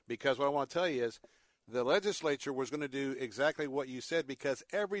 because what I want to tell you is the legislature was going to do exactly what you said, because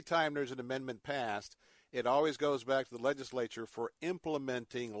every time there's an amendment passed, it always goes back to the legislature for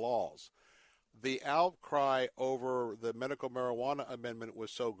implementing laws. The outcry over the medical marijuana amendment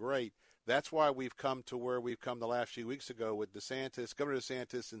was so great. That's why we've come to where we've come the last few weeks ago with Governor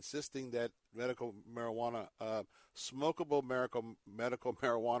DeSantis insisting that medical marijuana, smokable medical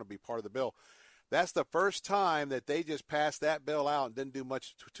marijuana be part of the bill. That's the first time that they just passed that bill out and didn't do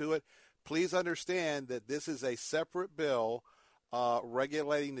much to it. Please understand that this is a separate bill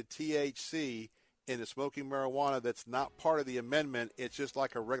regulating the THC in the smoking marijuana that's not part of the amendment. It's just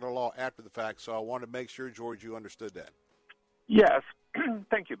like a regular law after the fact. So I want to make sure, George, you understood that. Yes.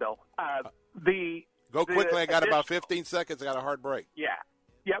 Thank you, Bill. Go quickly. I got about 15 seconds. I got a hard break. Yeah.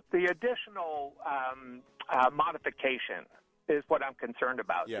 Yep. The additional modification is what I'm concerned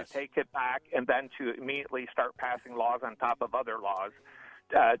about. Yes. To take it back and then to immediately start passing laws on top of other laws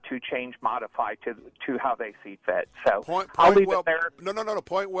to change, modify to how they see fit. So I'll leave it there. No.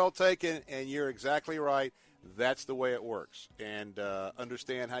 Point well taken, and you're exactly right. That's the way it works. And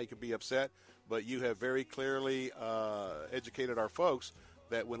understand how you can be upset, but you have very clearly educated our folks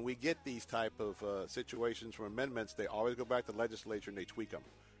that when we get these type of situations from amendments, they always go back to the legislature and they tweak them,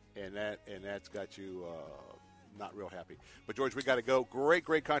 and that's got you not real happy. But, George, we got to go.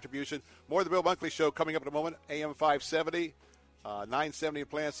 Great contribution. More of the Bill Bunkley Show coming up in a moment. AM 570, 970 in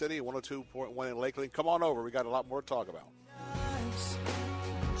Plant City, 102.1 in Lakeland. Come on over. We got a lot more to talk about.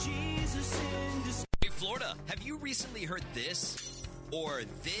 Hey, Florida, have you recently heard this or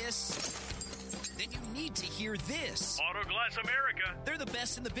this? Then you need to hear this. Autoglass America. They're the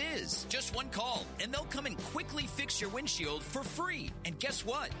best in the biz. Just one call, and they'll come and quickly fix your windshield for free. And guess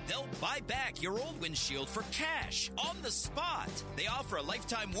what? They'll buy back your old windshield for cash on the spot. They offer a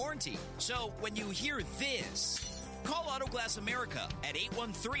lifetime warranty. So when you hear this, call Autoglass America at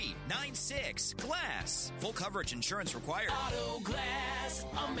 813-96-GLASS. Full coverage insurance required. Autoglass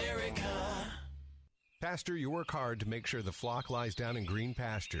America. Pastor, you work hard to make sure the flock lies down in green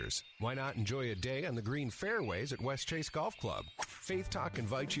pastures. Why not enjoy a day on the green fairways at West Chase Golf Club? Faith Talk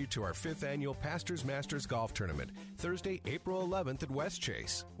invites you to our 5th annual Pastors Masters Golf Tournament, Thursday, April 11th at West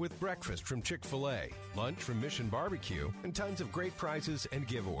Chase, with breakfast from Chick-fil-A, lunch from Mission Barbecue, and tons of great prizes and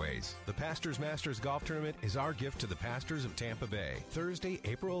giveaways. The Pastors Masters Golf Tournament is our gift to the pastors of Tampa Bay. Thursday,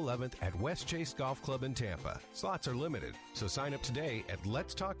 April 11th at West Chase Golf Club in Tampa. Slots are limited, so sign up today at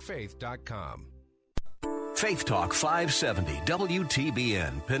letstalkfaith.com. Faith Talk 570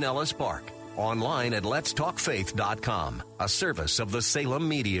 WTBN Pinellas Park. Online at letstalkfaith.com, a service of the Salem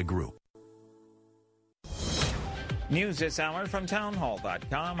Media Group. News this hour from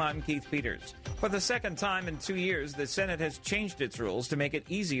townhall.com. I'm Keith Peters. For the second time in 2 years, the Senate has changed its rules to make it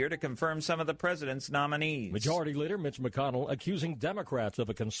easier to confirm some of the president's nominees. Majority Leader Mitch McConnell accusing Democrats of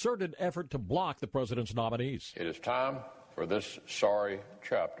a concerted effort to block the president's nominees. It is time for this sorry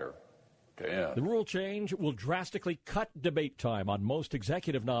chapter to end. The rule change will drastically cut debate time on most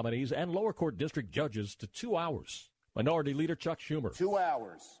executive nominees and lower court district judges to 2 hours. Minority Leader Chuck Schumer. 2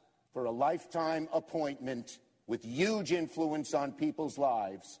 hours for a lifetime appointment with huge influence on people's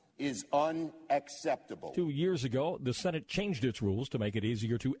lives is unacceptable. 2 years ago, the Senate changed its rules to make it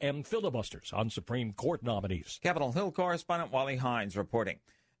easier to end filibusters on Supreme Court nominees. Capitol Hill correspondent Wally Hines reporting.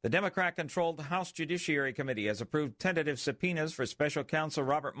 The Democrat-controlled House Judiciary Committee has approved tentative subpoenas for Special Counsel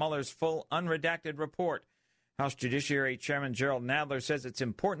Robert Mueller's full unredacted report. House Judiciary Chairman Gerald Nadler says it's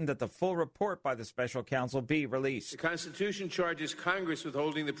important that the full report by the special counsel be released. The Constitution charges Congress with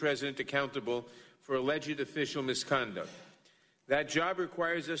holding the president accountable for alleged official misconduct. That job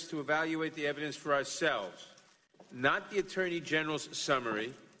requires us to evaluate the evidence for ourselves, not the Attorney General's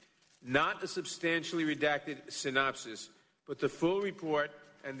summary, not a substantially redacted synopsis, but the full report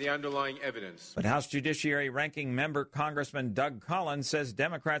and the underlying evidence. But House Judiciary Ranking Member Congressman Doug Collins says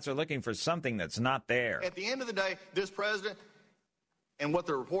Democrats are looking for something that's not there. At the end of the day, this president and what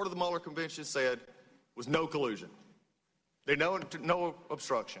the report of the Mueller Convention said was no collusion. There's no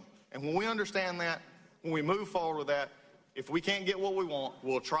obstruction. And when we understand that, when we move forward with that, if we can't get what we want,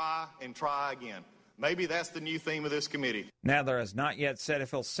 we'll try and try again. Maybe that's the new theme of this committee. Nadler has not yet said if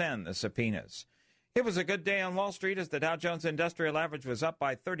he'll send the subpoenas. It was a good day on Wall Street as the Dow Jones Industrial Average was up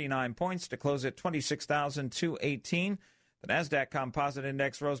by 39 points to close at 26,218. The Nasdaq Composite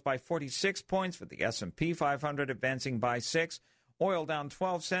Index rose by 46 points, with the S&P 500 advancing by 6. Oil down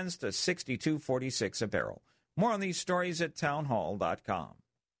 12 cents to $62.46 a barrel. More on these stories at townhall.com.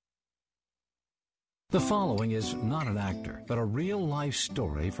 The following is not an actor, but a real-life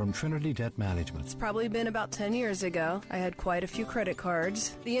story from Trinity Debt Management. It's probably been about 10 years ago. I had quite a few credit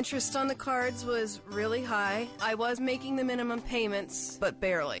cards. The interest on the cards was really high. I was making the minimum payments, but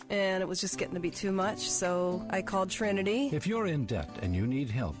barely. And it was just getting to be too much, so I called Trinity. If you're in debt and you need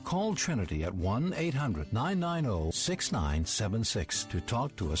help, call Trinity at 1-800-990-6976 to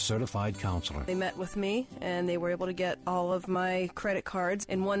talk to a certified counselor. They met with me, and they were able to get all of my credit cards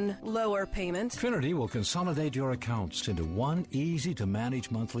in one lower payment. Trinity will consolidate your accounts into one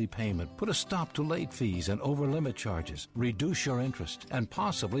easy-to-manage monthly payment, put a stop to late fees and over-limit charges, reduce your interest, and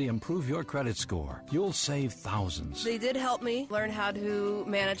possibly improve your credit score. You'll save thousands. They did help me learn how to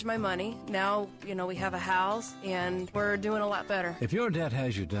manage my money. Now, we have a house, and we're doing a lot better. If your debt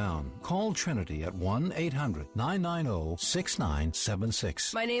has you down, call Trinity at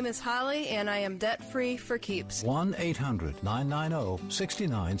 1-800-990-6976. My name is Holly, and I am debt-free for keeps.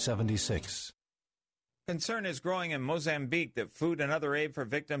 1-800-990-6976. Concern is growing in Mozambique that food and other aid for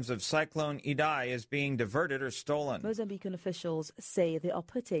victims of Cyclone Idai is being diverted or stolen. Mozambican officials say they are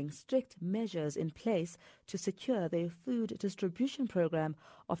putting strict measures in place to secure their food distribution program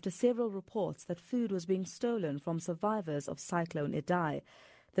after several reports that food was being stolen from survivors of Cyclone Idai.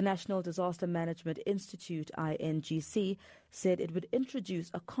 The National Disaster Management Institute, INGC, said it would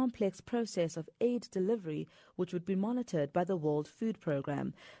introduce a complex process of aid delivery which would be monitored by the World Food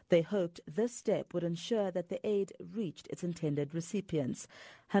Programme. They hoped this step would ensure that the aid reached its intended recipients.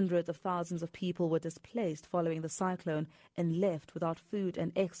 Hundreds of thousands of people were displaced following the cyclone and left without food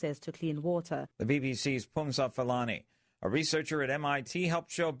and access to clean water. The BBC's Pumsa Falani, a researcher at MIT,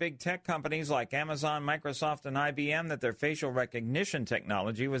 helped show big tech companies like Amazon, Microsoft, and IBM that their facial recognition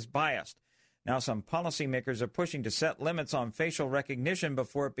technology was biased. Now some policymakers are pushing to set limits on facial recognition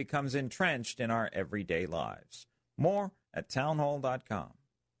before it becomes entrenched in our everyday lives. More at townhall.com.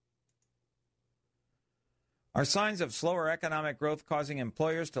 Are signs of slower economic growth causing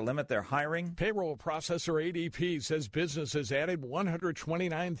employers to limit their hiring? Payroll processor ADP says businesses added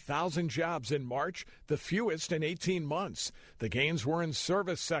 129,000 jobs in March, the fewest in 18 months. The gains were in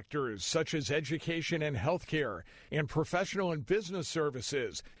service sectors such as education and healthcare and professional and business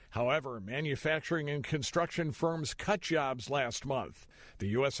services. However, manufacturing and construction firms cut jobs last month. The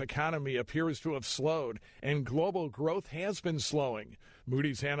U.S. economy appears to have slowed, and global growth has been slowing.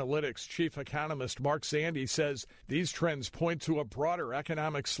 Moody's Analytics chief economist Mark Zandi says these trends point to a broader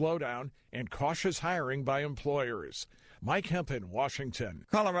economic slowdown and cautious hiring by employers. Mike Hempen, Washington.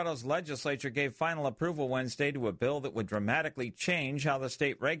 Colorado's legislature gave final approval Wednesday to a bill that would dramatically change how the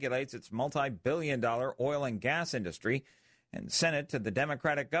state regulates its multi-billion-dollar oil and gas industry, and sent it to the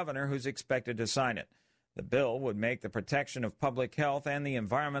Democratic governor who's expected to sign it. The bill would make the protection of public health and the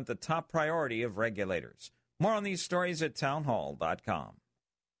environment the top priority of regulators. More on these stories at townhall.com.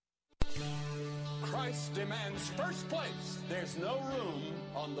 Christ demands first place. There's no room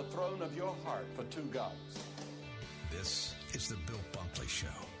on the throne of your heart for two gods. This is the Bill Bunkley Show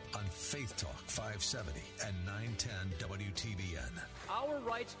on Faith Talk 570 and 910 WTBN. Our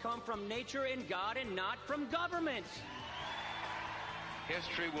rights come from nature and God and not from government.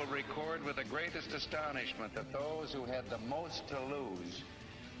 History will record with the greatest astonishment that those who had the most to lose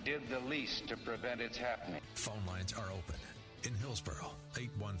did the least to prevent its happening. Phone lines are open. In Hillsborough,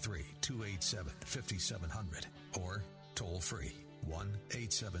 813-287-5700 or toll free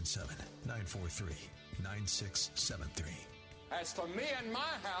 1-877-943-9673. As for me and my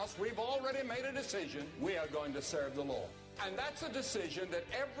house, we've already made a decision. We are going to serve the Lord. And that's a decision that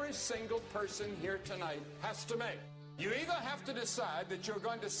every single person here tonight has to make. You either have to decide that you're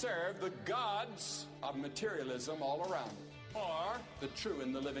going to serve the gods of materialism all around, or the true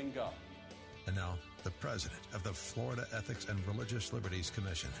and the living God. And now, the president of the Florida Ethics and Religious Liberties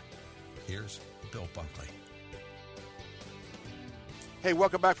Commission. Here's Bill Bunkley. Hey,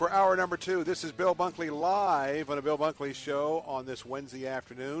 welcome back for hour number 2. This is Bill Bunkley live on a Bill Bunkley Show on this Wednesday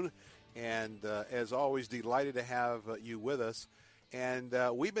afternoon. And as always, delighted to have you with us. And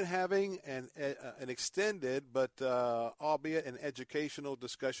we've been having an extended, but albeit an educational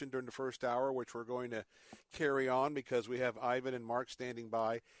discussion during the first hour, which we're going to carry on because we have Ivan and Mark standing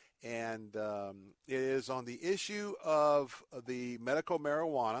by. And it is on the issue of the medical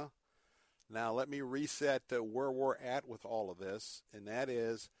marijuana. Now, let me reset where we're at with all of this, and that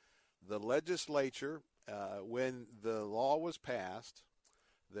is the legislature, when the law was passed,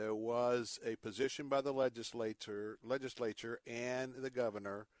 there was a position by the legislature and the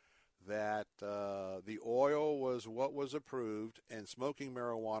governor that the oil was what was approved and smoking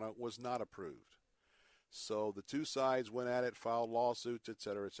marijuana was not approved. So the two sides went at it, filed lawsuits, et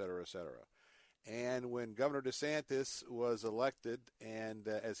cetera, et cetera, et cetera. And when Governor DeSantis was elected and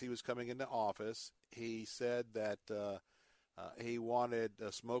as he was coming into office, he said that he wanted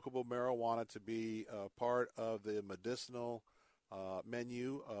smokable marijuana to be part of the medicinal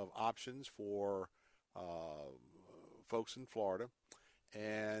menu of options for folks in Florida,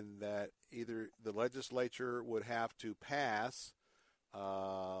 and that either the legislature would have to pass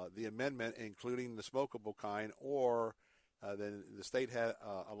the amendment, including the smokable kind, or then the state had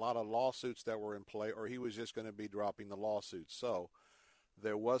a lot of lawsuits that were in play, or he was just going to be dropping the lawsuits. So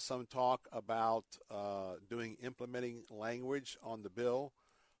there was some talk about doing implementing language on the bill,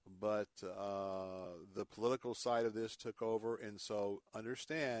 but the political side of this took over, and so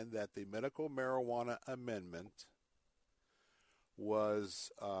understand that the medical marijuana amendment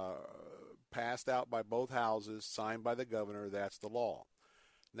was passed out by both houses, signed by the governor. That's the law.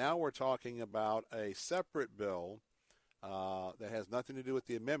 Now we're talking about a separate bill that has nothing to do with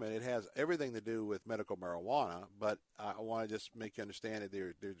the amendment. It has everything to do with medical marijuana, but I want to just make you understand that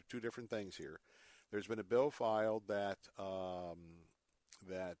there are two different things here. There's been a bill filed that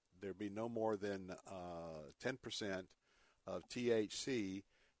that there be no more than 10% of THC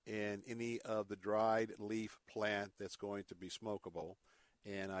in any of the dried leaf plant that's going to be smokable.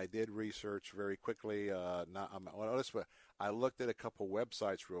 and I did research very quickly. I looked at a couple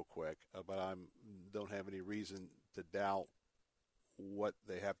websites real quick, but I don't have any reason to doubt what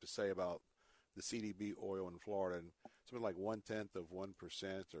they have to say about the CDB oil in Florida. And something like 1/10 of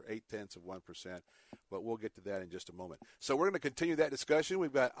 1% or 0.8 of 1%, but we'll get to that in just a moment. So we're going to continue that discussion.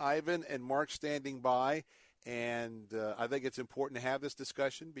 We've got Ivan and Mark standing by, and I think it's important to have this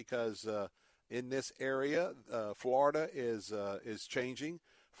discussion because in this area, Florida is changing.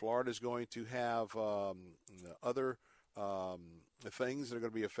 Florida is going to have other things that are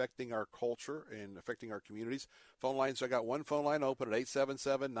going to be affecting our culture and affecting our communities. Phone lines, I got one phone line open at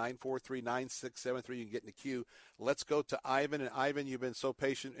 877-943-9673. You can get in the queue. Let's go to Ivan. And Ivan, you've been so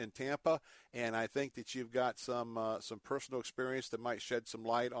patient in Tampa, and I think that you've got some personal experience that might shed some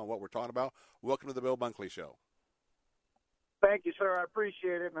light on what we're talking about. Welcome to the Bill Bunkley Show. Thank you, sir. I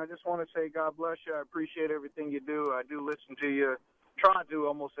appreciate it, and I just want to say God bless you. I appreciate everything you do. I do listen to you, try to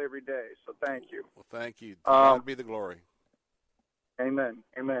almost every day, so thank you. Well, thank you. God be the glory. Amen.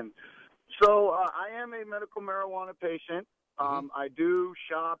 Amen. So I am a medical marijuana patient. I do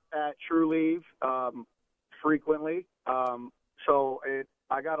shop at TrueLeave frequently.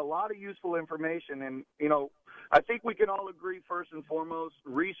 I got a lot of useful information, and, I think we can all agree, first and foremost,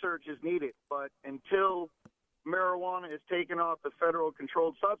 research is needed. But until marijuana is taken off the Federal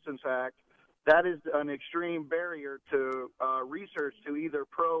Controlled Substance Act, that is an extreme barrier to research to either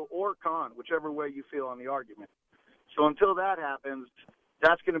pro or con, whichever way you feel on the argument. So until that happens,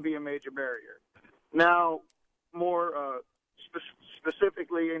 that's going to be a major barrier. Now, more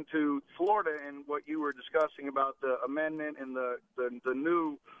specifically into Florida and what you were discussing about the amendment and the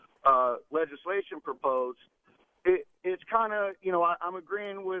new legislation proposed, it's kind of, I'm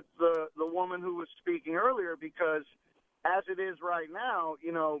agreeing with the woman who was speaking earlier because as it is right now,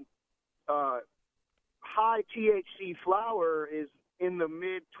 high THC flower is in the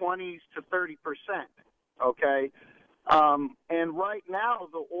mid-20s to 30%, okay? And right now,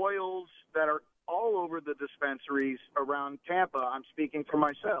 the oils that are all over the dispensaries around Tampa, I'm speaking for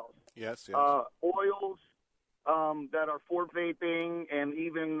myself. Yes. Oils that are for vaping and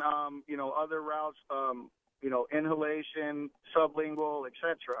even, other routes, inhalation, sublingual,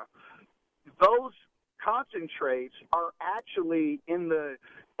 etc. Those concentrates are actually in the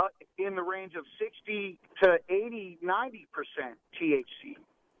range of 60 to 80, 90% THC.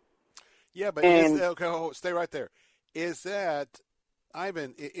 Yeah, but stay right there. Is that,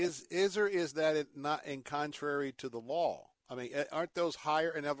 Ivan, is or is that it not in contrary to the law? I mean, aren't those higher?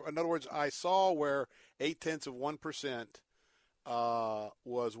 In other words, I saw where 0.8 of 1%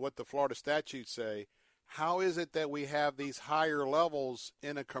 was what the Florida statutes say. How is it that we have these higher levels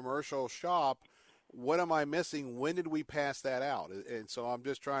in a commercial shop? What am I missing? When did we pass that out? And so I'm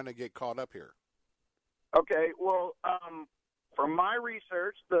just trying to get caught up here. Okay, well, from my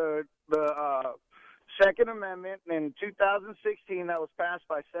research, the Second Amendment in 2016 that was passed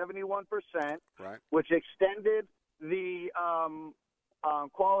by 71%, right, which extended the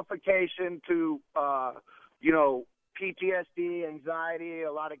qualification to, PTSD, anxiety,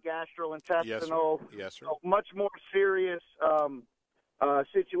 a lot of gastrointestinal, yes, sir. Much more serious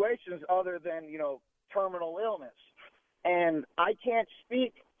situations other than, terminal illness. And I can't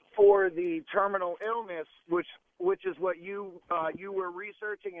speak for the terminal illness, which is what you were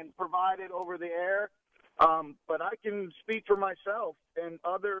researching and provided over the air. But I can speak for myself and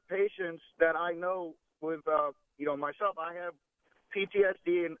other patients that I know with, myself. I have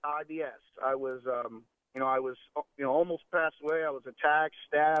PTSD and IBS. I was, almost passed away. I was attacked,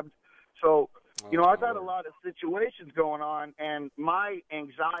 stabbed. So, I've had a lot of situations going on, and my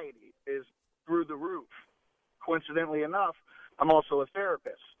anxiety is through the roof. Coincidentally enough, I'm also a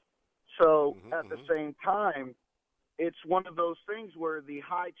therapist. So at the same time, it's one of those things where the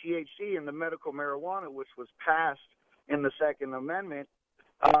high THC and the medical marijuana, which was passed in the Second Amendment,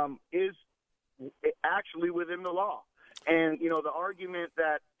 is actually within the law. And, the argument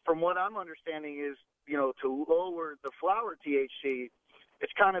that, from what I'm understanding, is, to lower the flower THC,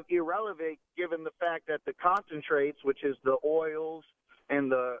 it's kind of irrelevant given the fact that the concentrates, which is the oils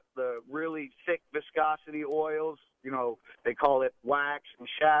and the really thick viscosity oils, they call it wax and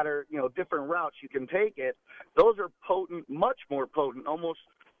shatter, different routes you can take it. Those are potent, much more potent, almost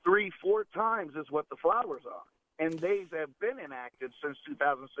 3-4 times is what the flowers are. And they have been enacted since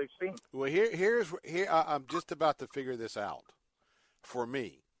 2016. Well, here I'm just about to figure this out for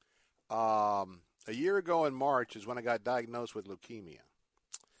me. A year ago in March is when I got diagnosed with leukemia.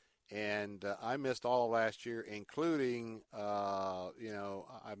 And I missed all of last year, including,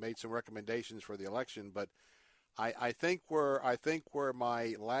 I made some recommendations for the election. But I think where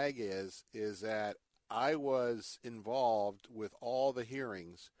my lag is that I was involved with all the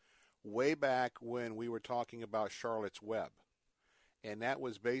hearings way back when we were talking about Charlotte's Web. And that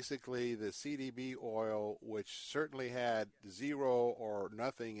was basically the CBD oil, which certainly had zero or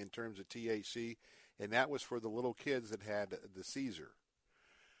nothing in terms of THC, and that was for the little kids that had the seizure.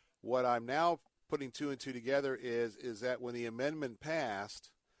 What I'm now putting two and two together is that when the amendment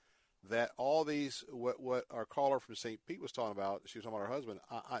passed, that all these, what our caller from St. Pete was talking about, she was talking about her husband,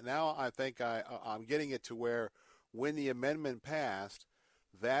 now I think I'm getting it to where when the amendment passed,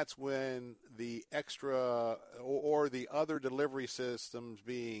 that's when the extra or the other delivery systems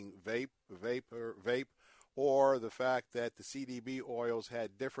being vape, or the fact that the CBD oils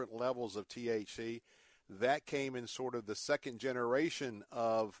had different levels of THC, that came in sort of the second generation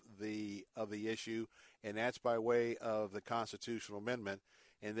of the issue, and that's by way of the constitutional amendment.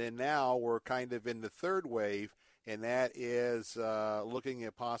 And then now we're kind of in the third wave, and that is looking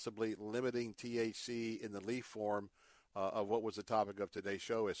at possibly limiting THC in the leaf form of what was the topic of today's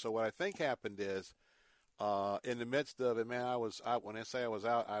show is. So what I think happened is, in the midst of it, man, I was out. When I say I was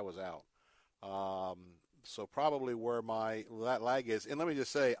out, I was out. So probably where my lag is, and let me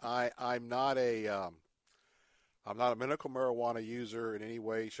just say, I'm not a medical marijuana user in any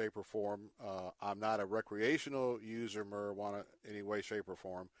way, shape, or form. I'm not a recreational user of marijuana in any way, shape, or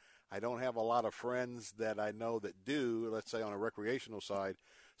form. I don't have a lot of friends that I know that do, let's say on a recreational side.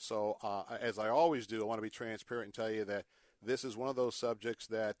 So as I always do, I want to be transparent and tell you that this is one of those subjects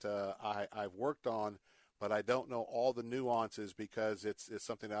that I've worked on, but I don't know all the nuances because it's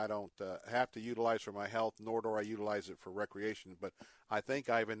something that I don't have to utilize for my health, nor do I utilize it for recreation. But I think,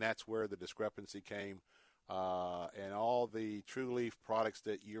 Ivan, that's where the discrepancy came. And all the True Leaf products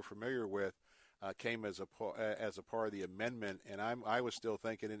that you're familiar with came as a part of the amendment. And I was still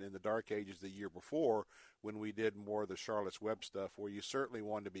thinking in the dark ages the year before when we did more of the Charlotte's Web stuff, where you certainly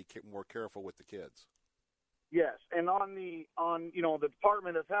wanted to be more careful with the kids. Yes, and on the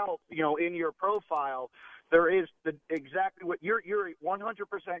Department of Health, in your profile, there is exactly what you're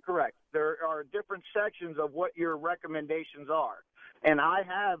 100% correct. There are different sections of what your recommendations are. And I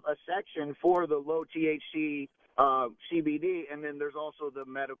have a section for the low THC CBD, and then there's also the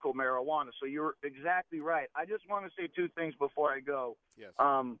medical marijuana. So you're exactly right. I just want to say two things before I go. Yes.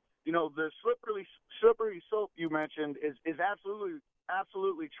 The slippery slope you mentioned is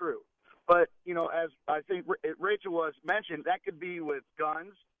absolutely true. But, as I think Rachel was mentioned, that could be with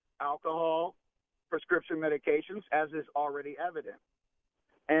guns, alcohol, prescription medications, as is already evident.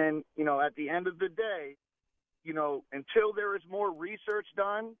 And, at the end of the day, until there is more research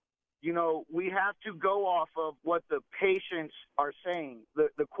done, we have to go off of what the patients are saying,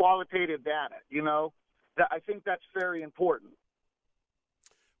 the qualitative data, I think that's very important.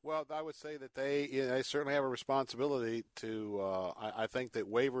 Well, I would say that they certainly have a responsibility to, I think that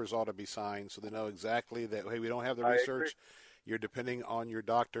waivers ought to be signed so they know exactly that, hey, we don't have the research. You're depending on your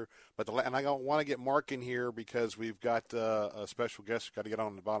doctor. And I don't want to get Mark in here because we've got a special guest who's got to get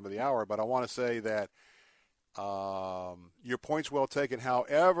on the bottom of the hour. But I want to say that your point's well taken.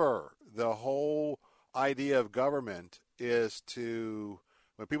 However, the whole idea of government is to,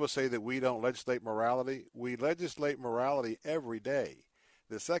 when people say that we don't legislate morality, we legislate morality every day.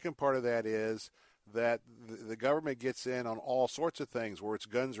 The second part of that is that the government gets in on all sorts of things, where it's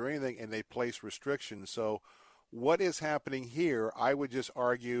guns or anything, and they place restrictions. So what is happening here, I would just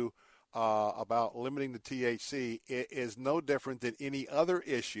argue about limiting the THC, it is no different than any other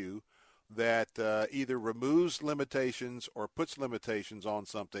issue that either removes limitations or puts limitations on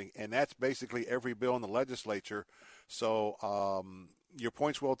something, and that's basically every bill in the legislature. So your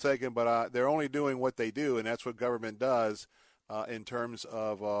point's well taken, but they're only doing what they do, and that's what government does in terms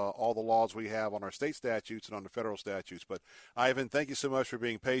of all the laws we have on our state statutes and on the federal statutes. But Ivan, thank you so much for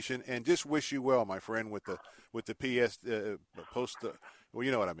being patient, and just wish you well, my friend, with the PS post. Well,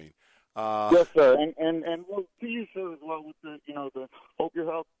 you know what I mean. Yes, sir, and well, to you, sir, as well, with the hope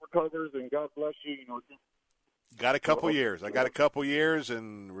your health recovers, and God bless you. Got a couple years. I got a couple years,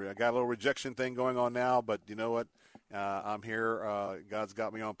 and I got a little rejection thing going on now. But you know what? I'm here. God's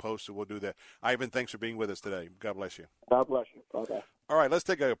got me on post, so we'll do that. Ivan, thanks for being with us today. God bless you. God bless you. Okay. All right, let's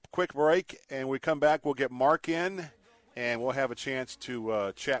take a quick break, and when we come back, we'll get Mark in, and we'll have a chance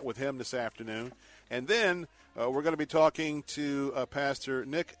to chat with him this afternoon. And then we're going to be talking to Pastor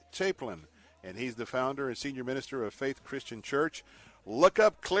Nick Chaplin, and he's the founder and senior minister of Faith Christian Church. Look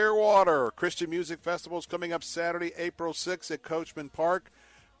up Clearwater. Christian Music Festival is coming up Saturday, April 6th at Coachman Park.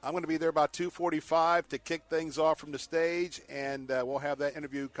 I'm going to be there about 2:45 to kick things off from the stage, and we'll have that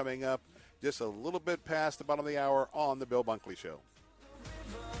interview coming up just a little bit past the bottom of the hour on The Bill Bunkley Show.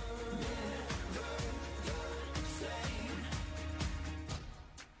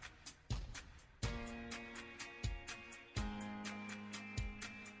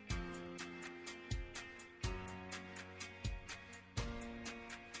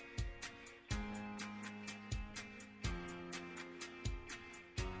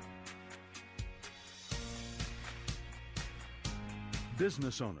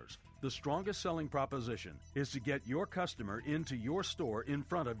 Business owners, the strongest selling proposition is to get your customer into your store in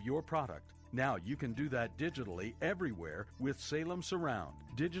front of your product. Now you can do that digitally everywhere with Salem Surround,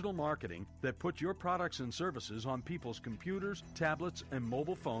 digital marketing that puts your products and services on people's computers, tablets, and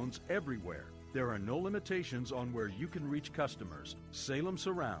mobile phones everywhere. There are no limitations on where you can reach customers. Salem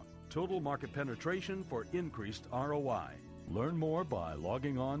Surround, total market penetration for increased ROI. Learn more by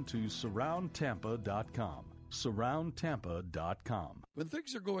logging on to surroundtampa.com. surroundtampa.com. When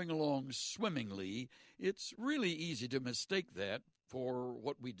things are going along swimmingly, it's really easy to mistake that for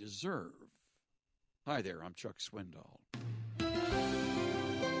what we deserve. Hi there, I'm Chuck Swindoll. But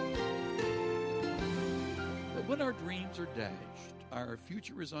when our dreams are dashed, our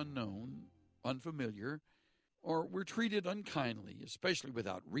future is unknown, unfamiliar, or we're treated unkindly, especially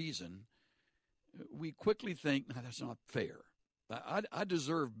without reason, we quickly think, no, that's not fair. I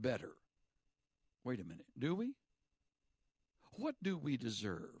deserve better. Wait a minute, do we? What do we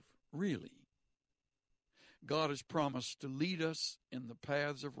deserve, really? God has promised to lead us in the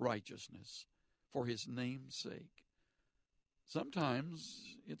paths of righteousness for His name's sake.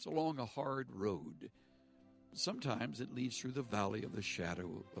 Sometimes it's along a hard road. Sometimes it leads through the valley of the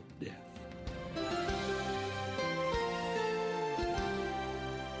shadow of death.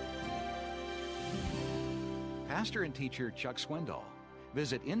 Pastor and teacher Chuck Swindoll.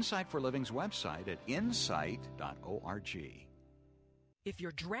 Visit Insight for Living's website at insight.org. If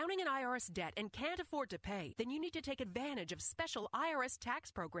you're drowning in IRS debt and can't afford to pay, then you need to take advantage of special IRS tax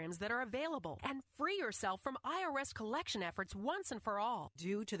programs that are available and free yourself from IRS collection efforts once and for all.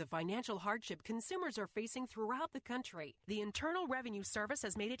 Due to the financial hardship consumers are facing throughout the country, the Internal Revenue Service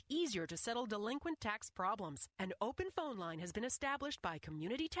has made it easier to settle delinquent tax problems. An open phone line has been established by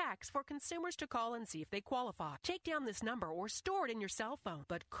Community Tax for consumers to call and see if they qualify. Take down this number or store it in your cell phone,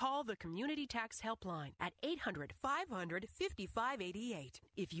 but call the Community Tax Helpline at 800-500-5588.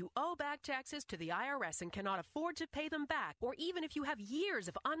 If you owe back taxes to the IRS and cannot afford to pay them back, or even if you have years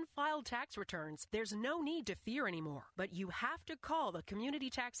of unfiled tax returns, there's no need to fear anymore. But you have to call the Community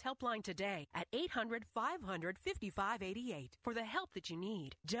Tax Helpline today at 800-500-5588 for the help that you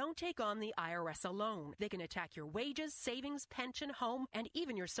need. Don't take on the IRS alone. They can attack your wages, savings, pension, home, and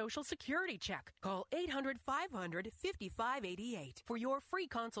even your Social Security check. Call 800-500-5588 for your free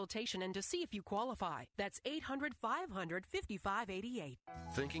consultation and to see if you qualify. That's 800-500-5588.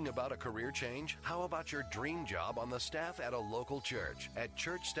 Thinking about a career change? How about your dream job on the staff at a local church? At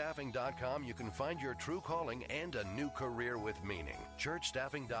churchstaffing.com, you can find your true calling and a new career with meaning.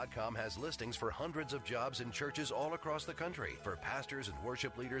 Churchstaffing.com has listings for hundreds of jobs in churches all across the country for pastors and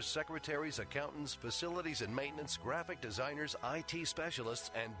worship leaders, secretaries, accountants, facilities and maintenance, graphic designers, IT specialists,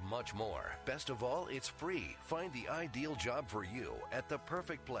 and much more. Best of all, it's free. Find the ideal job for you at the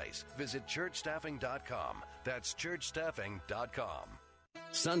perfect place. Visit churchstaffing.com. That's churchstaffing.com.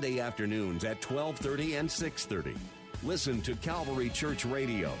 Sunday afternoons at 12:30 and 6:30. Listen to Calvary Church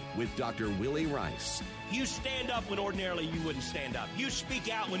Radio with Dr. Willie Rice. You stand up when ordinarily you wouldn't stand up. You speak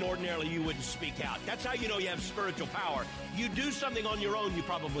out when ordinarily you wouldn't speak out. That's how you know you have spiritual power. You do something on your own you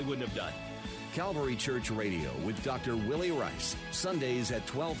probably wouldn't have done. Calvary Church Radio with Dr. Willie Rice. Sundays at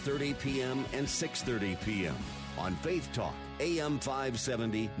 12:30 p.m. and 6:30 p.m. on Faith Talk, AM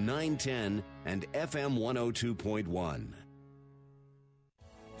 570, 910, and FM 102.1.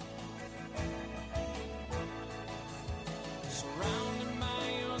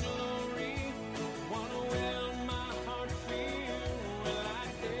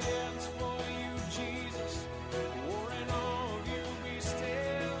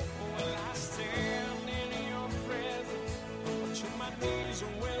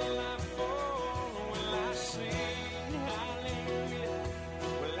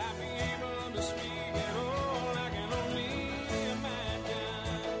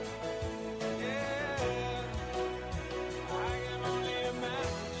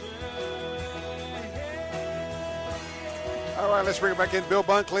 All right, let's bring it back in. Bill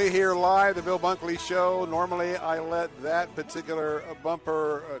Bunkley here live, the Bill Bunkley Show. Normally, I let that particular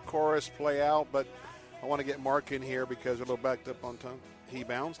bumper chorus play out, but I want to get Mark in here because we're a little backed up on time. He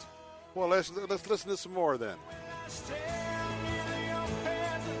bounced. Well, let's listen to some more then.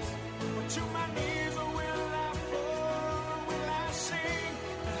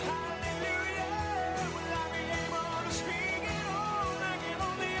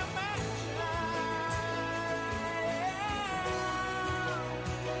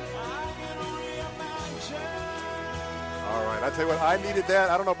 All right, I tell you what, I needed that.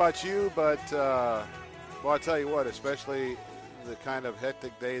 I don't know about you, but well, I tell you what, especially the kind of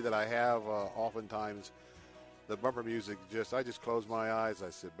hectic day that I have, oftentimes the bumper music, I just close my eyes, I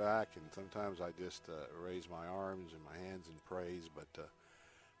sit back, and sometimes I just raise my arms and my hands in praise. But,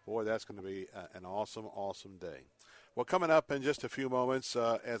 boy, that's going to be an awesome, awesome day. Well, coming up in just a few moments,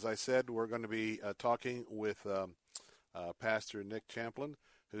 as I said, we're going to be talking with Pastor Nick Champlin,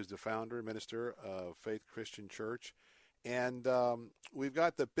 who's the founder and minister of Faith Christian Church. And we've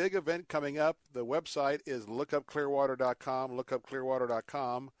got the big event coming up. The website is lookupclearwater.com,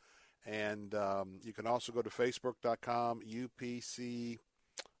 lookupclearwater.com. And you can also go to facebook.com, UPCM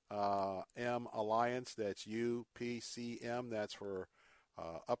Alliance. That's UPCM. That's for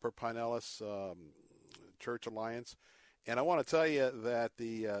Upper Pinellas Church Alliance. And I want to tell you that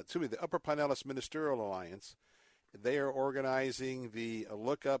the Upper Pinellas Ministerial Alliance, they are organizing the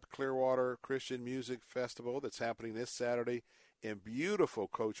Look Up Clearwater Christian Music Festival that's happening this Saturday in beautiful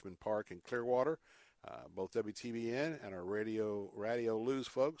Coachman Park in Clearwater. Both WTBN and our Radio Luz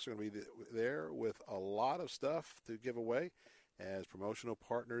folks are going to be there with a lot of stuff to give away as promotional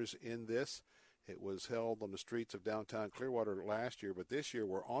partners in this. It was held on the streets of downtown Clearwater last year, but this year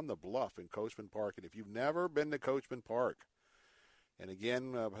we're on the bluff in Coachman Park. And if you've never been to Coachman Park, and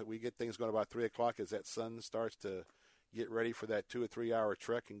again, we get things going about 3 o'clock as that sun starts to get ready for that 2 or 3 hour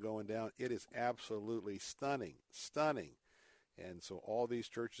trek and going down. It is absolutely stunning. And so all these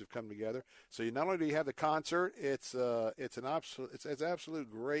churches have come together. So you not only do you have the concert, it's an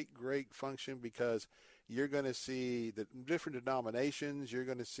absolute great function, because you're going to see the different denominations. You're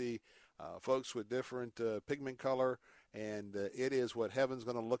going to see folks with different pigment color, and it is what heaven's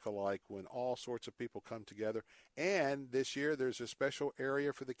going to look like when all sorts of people come together. And this year there's a special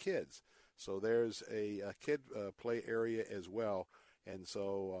area for the kids. So there's a kid play area as well. And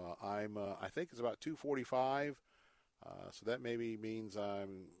so I think it's about 2:45. So that maybe means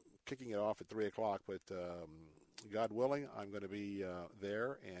I'm kicking it off at 3 o'clock, but God willing, I'm going to be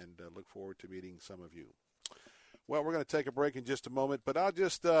there and look forward to meeting some of you. Well, we're going to take a break in just a moment, but I'll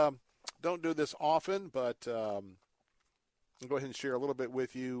just don't do this often, but I'll go ahead and share a little bit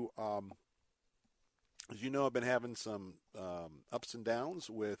with you. As you know, I've been having some ups and downs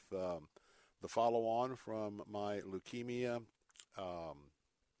with the follow-on from my leukemia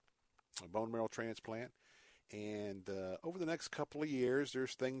bone marrow transplant. And over the next couple of years,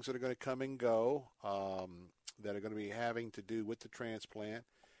 there's things that are going to come and go that are going to be having to do with the transplant.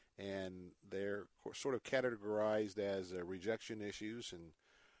 And they're sort of categorized as rejection issues. And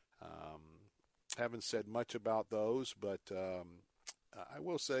haven't said much about those, but I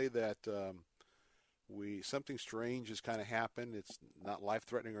will say that something strange has kind of happened. It's not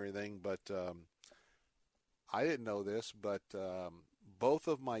life-threatening or anything, but I didn't know this, but both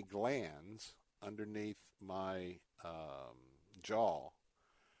of my glands underneath my jaw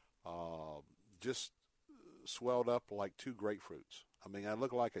just swelled up like two grapefruits. I mean, I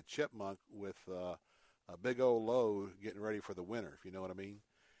look like a chipmunk with a big old load getting ready for the winter, if you know what I mean.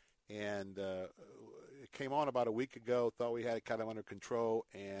 And it came on about a week ago, thought we had it kind of under control,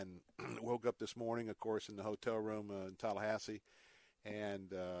 and woke up this morning, of course, in the hotel room in Tallahassee,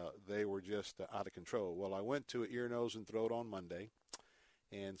 and they were just out of control. Well, I went to ear, nose, and throat on Monday,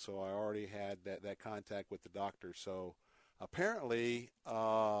 and so I already had that contact with the doctor. So apparently,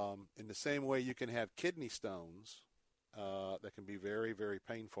 in the same way you can have kidney stones that can be very, very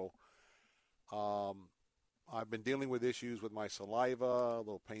painful, I've been dealing with issues with my saliva, a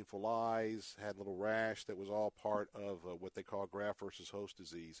little painful eyes, had a little rash that was all part of what they call graft versus host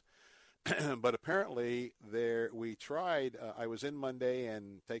disease. But apparently we tried, I was in Monday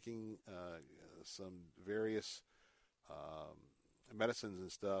and taking some various medicines and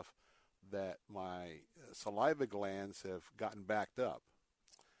stuff, that my saliva glands have gotten backed up.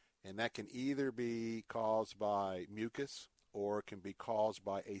 And that can either be caused by mucus or it can be caused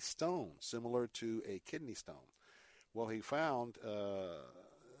by a stone, similar to a kidney stone. Well, the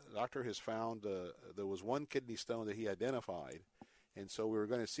doctor has found there was one kidney stone that he identified, and so we were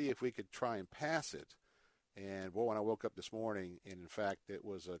going to see if we could try and pass it. And, boy, when I woke up this morning, and in fact, it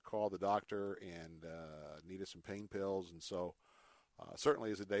was a call the doctor and needed some pain pills, and so certainly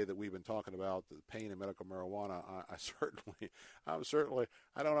is a day that we've been talking about the pain and medical marijuana. I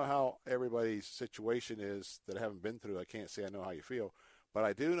don't know how everybody's situation is that I haven't been through. I can't say I know how you feel, but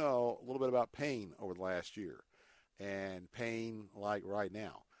I do know a little bit about pain over the last year, and pain like right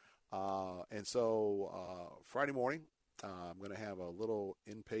now. And so Friday morning, I'm going to have a little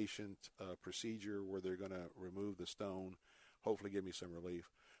inpatient procedure where they're going to remove the stone, hopefully give me some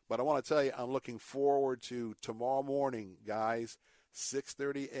relief. But I want to tell you, I'm looking forward to tomorrow morning, guys.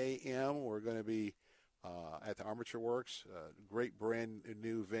 6:30 a.m. We're going to be at the Armature Works, great brand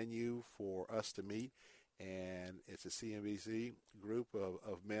new venue for us to meet. And it's a CNBC group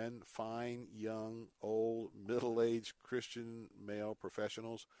of men, fine, young, old, middle-aged Christian male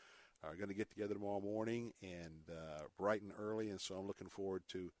professionals are going to get together tomorrow morning and bright and early. And so I'm looking forward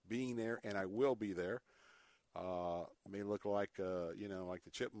to being there, and I will be there. May look like, like the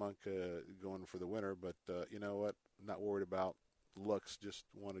chipmunk going for the winter, but you know what? Not worried about looks, just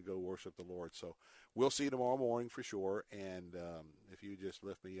want to go worship the Lord. So we'll see you tomorrow morning for sure. And if you just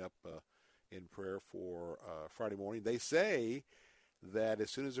lift me up in prayer for Friday morning. They say that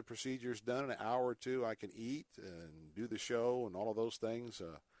as soon as the procedure is done, an hour or two, I can eat and do the show and all of those things.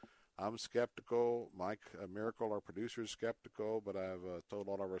 I'm skeptical. Mike Miracle, our producer, is skeptical, but I've told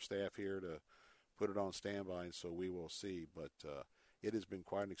all of our staff here to put it on standby, and so we will see. But it has been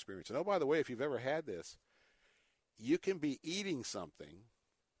quite an experience. And, oh, by the way, if you've ever had this, you can be eating something,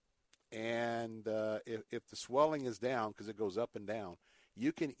 and if the swelling is down, because it goes up and down,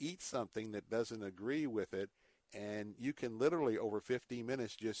 you can eat something that doesn't agree with it, and you can literally over 15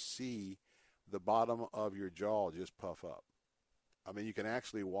 minutes just see the bottom of your jaw just puff up. I mean, you can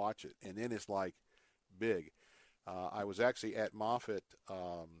actually watch it, and then it's like big. I was actually at Moffitt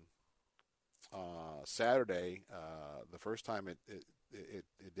Saturday, the first time it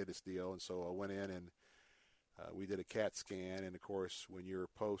did its deal, and so I went in and we did a CAT scan, and of course, when you're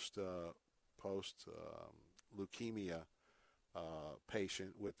post leukemia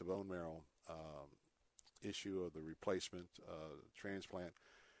patient with the bone marrow issue of the replacement transplant,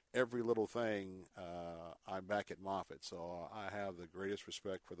 every little thing, I'm back at Moffitt. So I have the greatest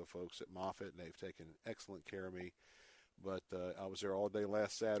respect for the folks at Moffitt, and they've taken excellent care of me. But I was there all day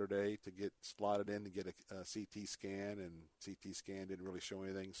last Saturday to get slotted in to get a CT scan, and CT scan didn't really show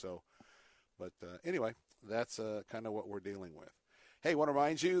anything. So, but anyway, that's kind of what we're dealing with. Hey, I want to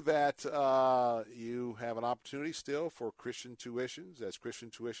remind you that you have an opportunity still for Christian Tuitions. That's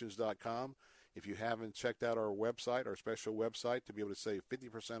ChristianTuitions.com. If you haven't checked out our website, our special website, to be able to save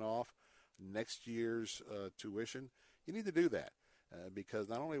 50% off next year's tuition, you need to do that because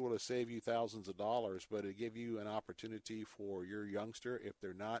not only will it save you thousands of dollars, but it'll give you an opportunity for your youngster, if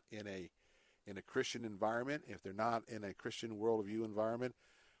they're not in a Christian environment, if they're not in a Christian worldview environment,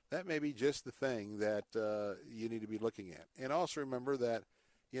 that may be just the thing that you need to be looking at. And also remember that,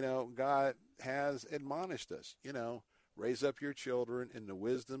 God has admonished us, raise up your children in the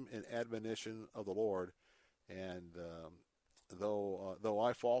wisdom and admonition of the Lord. And though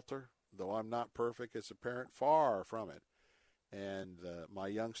I falter, though I'm not perfect as a parent, far from it. And my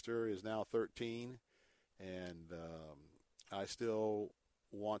youngster is now 13, and I still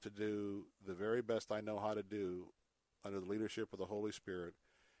want to do the very best I know how to do under the leadership of the Holy Spirit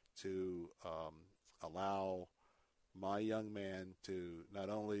to allow my young man to not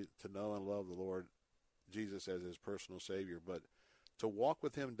only to know and love the Lord Jesus as his personal Savior, but to walk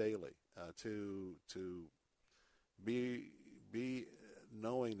with him daily, to be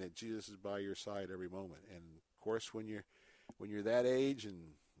knowing that Jesus is by your side every moment. And of course, when you're that age, and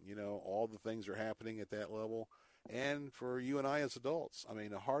all the things are happening at that level, and for you and I as adults, I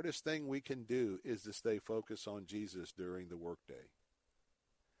mean, the hardest thing we can do is to stay focused on Jesus during the workday.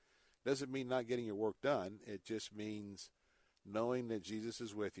 Doesn't mean not getting your work done. It just means knowing that Jesus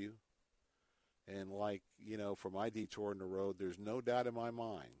is with you. And for my detour in the road, there's no doubt in my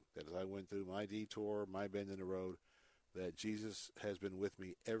mind that as I went through my detour, my bend in the road, that Jesus has been with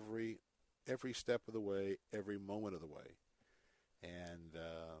me every step of the way, every moment of the way. And,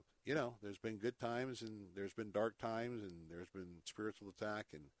 there's been good times, and there's been dark times, and there's been spiritual attack,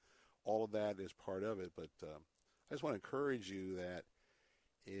 and all of that is part of it. But I just want to encourage you that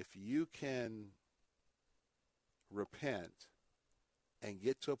if you can repent and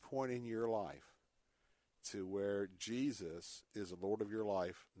get to a point in your life to where Jesus is the Lord of your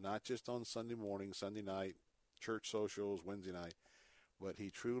life, not just on Sunday morning, Sunday night, church socials, Wednesday night, but he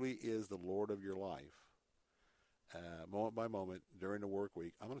truly is the Lord of your life, moment by moment during the work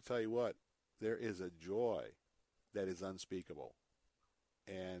week, I'm going to tell you what, there is a joy that is unspeakable.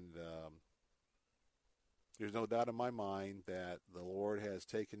 And there's no doubt in my mind that the Lord has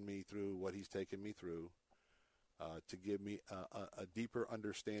taken me through what he's taken me through to give me a deeper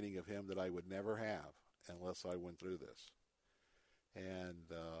understanding of him that I would never have unless I went through this.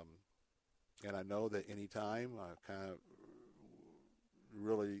 And I know that any time I kind of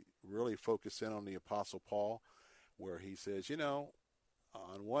really focus in on the Apostle Paul, where he says,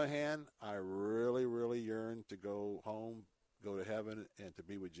 on one hand, I really, really yearn to go home, go to heaven, and to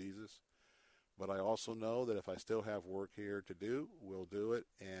be with Jesus. But I also know that if I still have work here to do, we'll do it.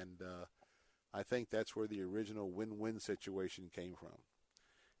 And I think that's where the original win-win situation came from.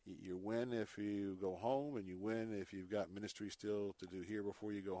 You win if you go home, and you win if you've got ministry still to do here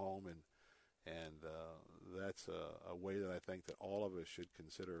before you go home. And that's a way that I think that all of us should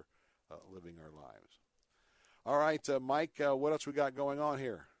consider living our lives. All right, Mike, what else we got going on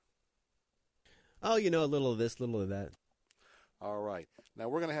here? Oh, a little of this, little of that. All right. Now,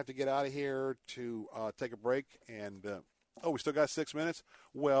 we're going to have to get out of here to take a break. And, we still got 6 minutes?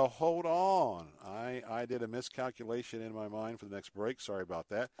 Well, hold on. I did a miscalculation in my mind for the next break. Sorry about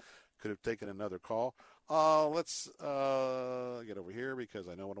that. Could have taken another call. Let's get over here because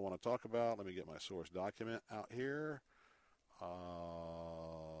I know what I want to talk about. Let me get my source document out here.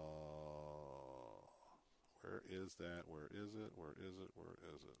 Where is that? Where is it? Where is it? Where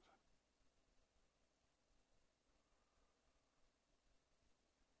is it?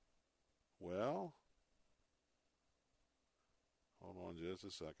 Well, hold on just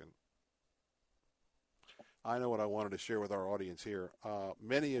a second. I know what I wanted to share with our audience here.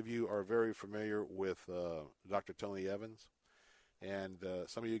 Many of you are very familiar with Dr. Tony Evans, and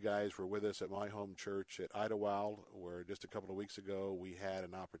some of you guys were with us at my home church at Idlewild, where just a couple of weeks ago we had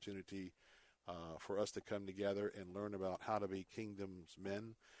an opportunity for us to come together and learn about how to be kingdom's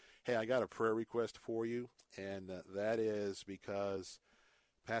men. Hey, I got a prayer request for you, and that is because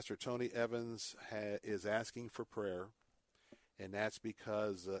Pastor Tony Evans is asking for prayer, and that's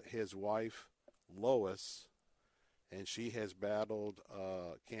because his wife, Lois, and she has battled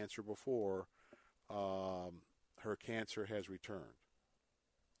cancer before, her cancer has returned.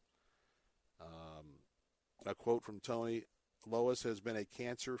 A quote from Tony: Lois has been a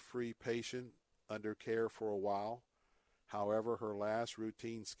cancer-free patient under care for a while. However, her last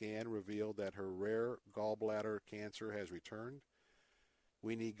routine scan revealed that her rare gallbladder cancer has returned.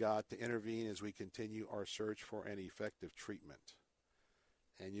 We need God to intervene as we continue our search for an effective treatment.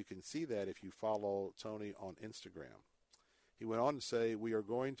 And you can see that if you follow Tony on Instagram. He went on to say, we are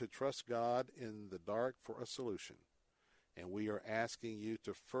going to trust God in the dark for a solution, and we are asking you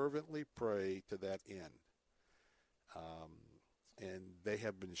to fervently pray to that end. And they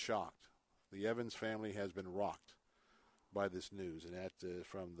have been shocked. The Evans family has been rocked by this news, and that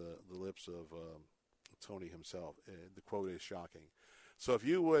from the lips of Tony himself. The quote is shocking. So if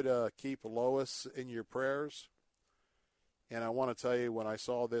you would keep Lois in your prayers, and I want to tell you, when I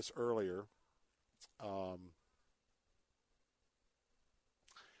saw this earlier,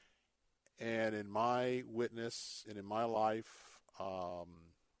 and in my witness and in my life,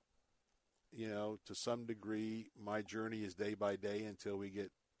 to some degree, my journey is day by day until we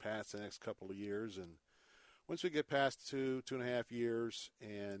get past the next couple of years. And once we get past 2.5 years,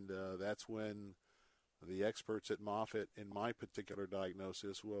 and that's when the experts at Moffitt in my particular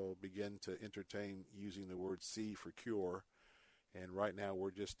diagnosis will begin to entertain using the word C for cure. And right now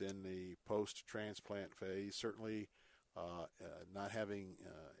we're just in the post-transplant phase, certainly not having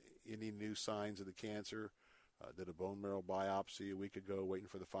any new signs of the cancer. Did a bone marrow biopsy a week ago, waiting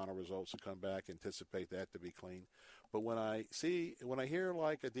for the final results to come back, anticipate that to be clean. But when I hear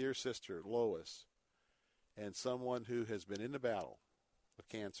like a dear sister, Lois, and someone who has been in the battle of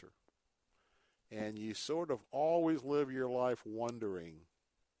cancer, and you sort of always live your life wondering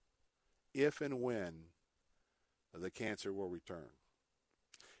if and when the cancer will return.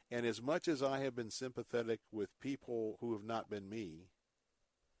 And as much as I have been sympathetic with people who have not been me,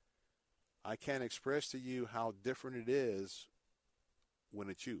 I can't express to you how different it is when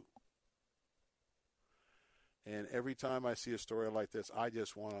it's you. And every time I see a story like this, I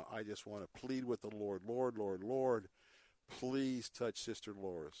just want to plead with the Lord, Lord, please touch Sister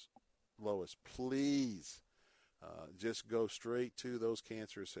Lois, please just go straight to those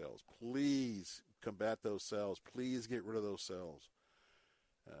cancer cells. Please combat those cells. Please get rid of those cells.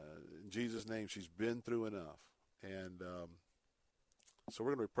 In Jesus' name, she's been through enough. And so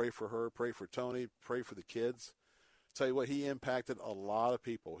we're going to pray for her, pray for Tony, pray for the kids. Tell you what, he impacted a lot of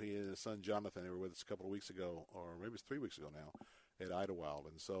people. He and his son Jonathan, they were with us a couple of weeks ago, or maybe it's 3 weeks ago now, at Idlewild.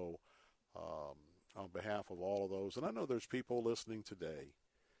 And so on behalf of all of those, and I know there's people listening today,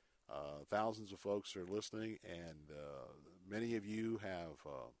 thousands of folks are listening, and many of you have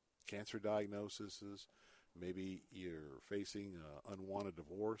cancer diagnoses. Maybe you're facing unwanted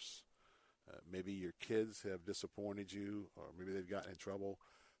divorce. Maybe your kids have disappointed you, or maybe they've gotten in trouble.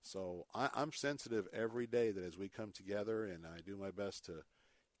 So I'm sensitive every day that as we come together, and I do my best to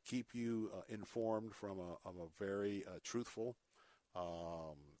keep you informed from a very truthful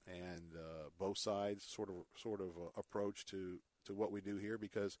and both sides sort of approach to what we do here.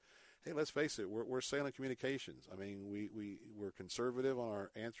 Because, hey, let's face it, we're Salem Communications. I mean, we're conservative on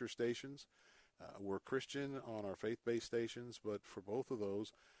our answer stations. We're Christian on our faith-based stations, but for both of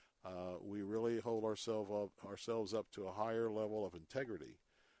those, we really hold ourselves up to a higher level of integrity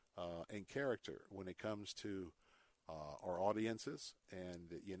and character when it comes to our audiences,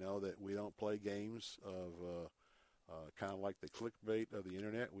 and you know that we don't play games of kind of like the clickbait of the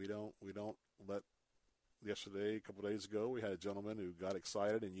internet. We don't let. Yesterday, a couple of days ago, we had a gentleman who got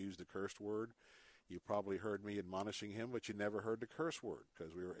excited and used a curse word. You probably heard me admonishing him, but you never heard the curse word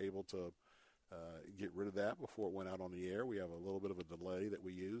because we were able to get rid of that before it went out on the air. We have a little bit of a delay that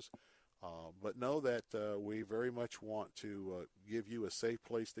we use. But know that we very much want to give you a safe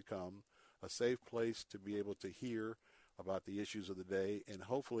place to come, a safe place to be able to hear about the issues of the day, and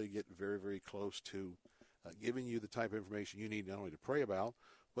hopefully get very, very close to giving you the type of information you need not only to pray about,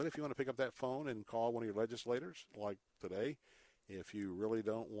 but if you want to pick up that phone and call one of your legislators, like today, if you really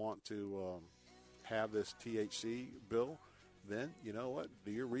don't want to have this THC bill, then you know what?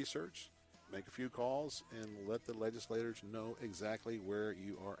 Do your research, make a few calls, and let the legislators know exactly where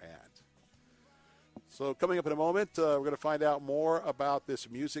you are at. So coming up in a moment, we're going to find out more about this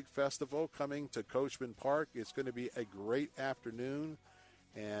music festival coming to Coachman Park. It's going to be a great afternoon,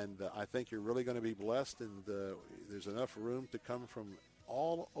 and I think you're really going to be blessed, and there's enough room to come from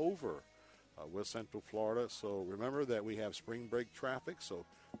all over West Central Florida. So remember that we have spring break traffic, so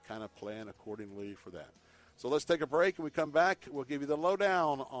kind of plan accordingly for that. So let's take a break. When we come back, we'll give you the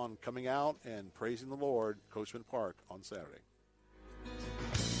lowdown on coming out and praising the Lord, Coachman Park, on Saturday.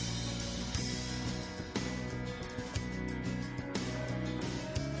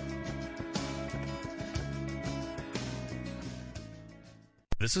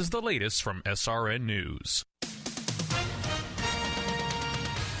 This is the latest from SRN News.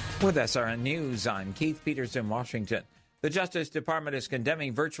 With SRN News, I'm Keith Peters in Washington. The Justice Department is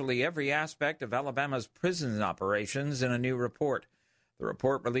condemning virtually every aspect of Alabama's prison operations in a new report. The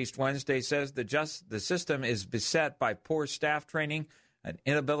report released Wednesday says the system is beset by poor staff training, an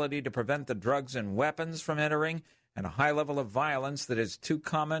inability to prevent the drugs and weapons from entering, and a high level of violence that is too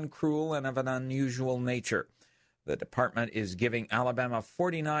common, cruel, and of an unusual nature. The department is giving Alabama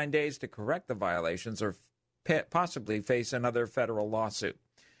 49 days to correct the violations or possibly face another federal lawsuit.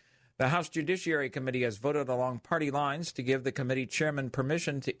 The House Judiciary Committee has voted along party lines to give the committee chairman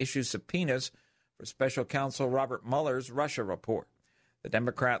permission to issue subpoenas for special counsel Robert Mueller's Russia report. The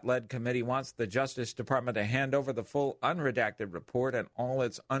Democrat-led committee wants the Justice Department to hand over the full unredacted report and all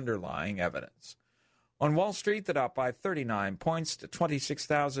its underlying evidence. On Wall Street, the Dow by 39 points to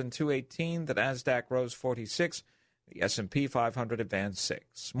 26,218. The Nasdaq rose 46. The S&P 500 advanced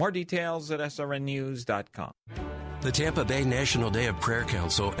 6. More details at srnnews.com. The Tampa Bay National Day of Prayer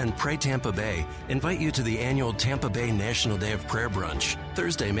Council and Pray Tampa Bay invite you to the annual Tampa Bay National Day of Prayer Brunch,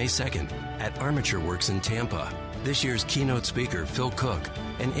 Thursday, May 2nd, at Armature Works in Tampa. This year's keynote speaker, Phil Cook,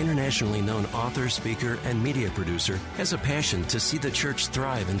 an internationally known author, speaker, and media producer, has a passion to see the church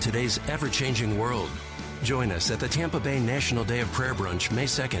thrive in today's ever-changing world. Join us at the Tampa Bay National Day of Prayer Brunch, May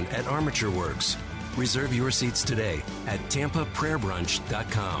 2nd, at Armature Works. Reserve your seats today at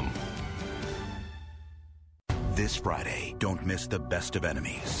tampaprayerbrunch.com. This Friday, don't miss The Best of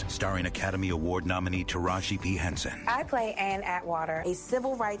Enemies, starring Academy Award nominee Taraji P. Henson. I play Ann Atwater, a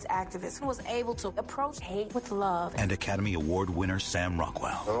civil rights activist who was able to approach hate with love. And Academy Award winner Sam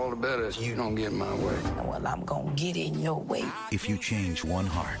Rockwell. All the better is you don't get my way. Well, I'm going to get in your way. If you change one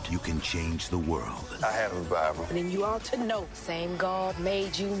heart, you can change the world. I have a Bible. And then you ought to know, same God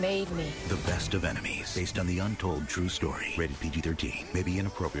made you, made me. The Best of Enemies, based on the untold true story. Rated PG-13. May be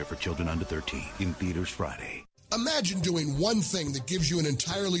inappropriate for children under 13. In theaters Friday. Imagine doing one thing that gives you an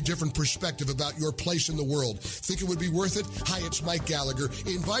entirely different perspective about your place in the world. Think it would be worth it? Hi, it's Mike Gallagher,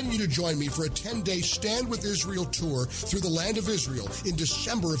 inviting you to join me for a 10-day Stand With Israel tour through the land of Israel in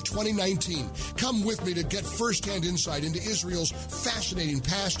December of 2019. Come with me to get firsthand insight into Israel's fascinating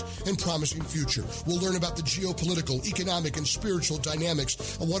past and promising future. We'll learn about the geopolitical, economic, and spiritual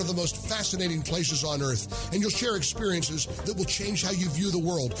dynamics of one of the most fascinating places on earth. And you'll share experiences that will change how you view the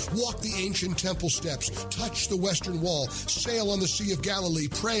world. Walk the ancient temple steps, touch the Western Wall, sail on the Sea of Galilee,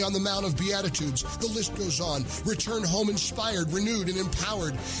 pray on the Mount of Beatitudes. The list goes on. Return home inspired, renewed, and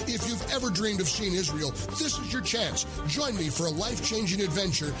empowered. If you've ever dreamed of seeing Israel, this is your chance. Join me for a life-changing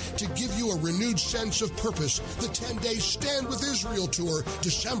adventure to give you a renewed sense of purpose. The 10-day Stand With Israel Tour,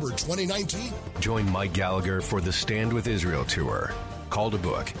 December 2019. Join Mike Gallagher for the Stand With Israel Tour. Call to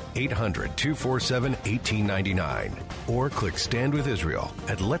book 800-247-1899 or click Stand With Israel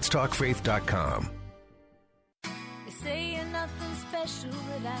at letstalkfaith.com. Say you're nothing special,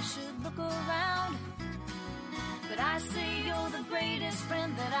 that I should look around. But I say you're the greatest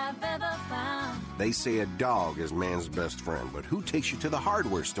friend that I've ever found. They say a dog is man's best friend, but who takes you to the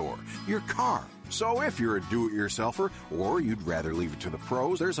hardware store? Your car. So if you're a do-it-yourselfer or you'd rather leave it to the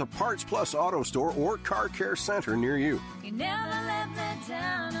pros, there's a Parts Plus Auto Store or Car Care Center near you. You never let me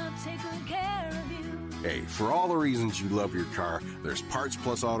down, I'll take good care of you. Hey, for all the reasons you love your car, there's Parts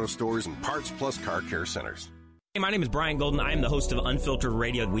Plus Auto Stores and Parts Plus Car Care Centers. Hey, my name is Brian Golden. I am the host of Unfiltered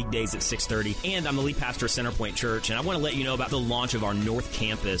Radio weekdays at 6:30, and I'm the lead pastor of Centerpoint Church, and I want to let you know about the launch of our North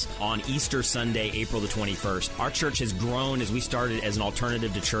Campus on Easter Sunday, April the 21st. Our church has grown as we started as an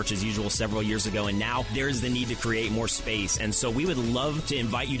alternative to church as usual several years ago, and now there's the need to create more space, and so we would love to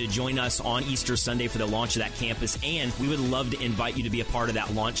invite you to join us on Easter Sunday for the launch of that campus, and we would love to invite you to be a part of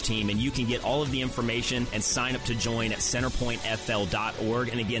that launch team, and you can get all of the information and sign up to join at centerpointfl.org,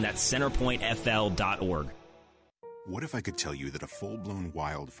 and again, that's centerpointfl.org. What if I could tell you that a full-blown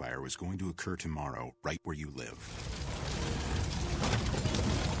wildfire was going to occur tomorrow right where you live?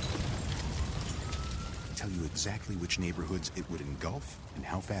 Tell you exactly which neighborhoods it would engulf and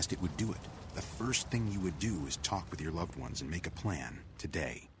how fast it would do it. The first thing you would do is talk with your loved ones and make a plan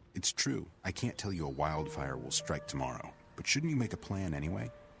today. It's true, I can't tell you a wildfire will strike tomorrow, but shouldn't you make a plan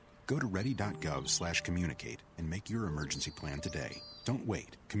anyway? Go to ready.gov/communicate and make your emergency plan today. Don't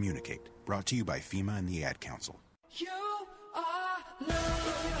wait. Communicate. Brought to you by FEMA and the Ad Council. You are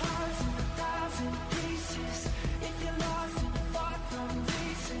love. Your heart's in 1,000 pieces. If you're lost and far from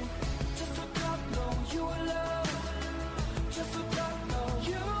reason, just look up, know you are loved. Just look up, know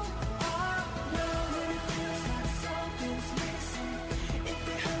you are loved. When it feels like something's missing, if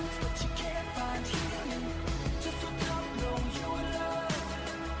it hurts but you can't find healing, just look up, know you are loved.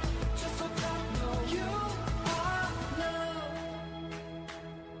 Just look up, know you are loved.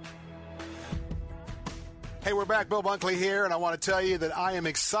 Hey, we're back. Bill Bunkley here, and I want to tell you that I am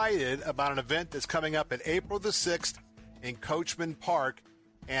excited about an event that's coming up at April the 6th in Coachman Park,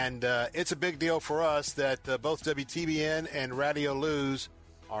 and it's a big deal for us that both WTBN and Radio Luz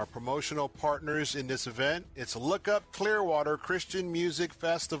are promotional partners in this event. It's Look Up Clearwater Christian Music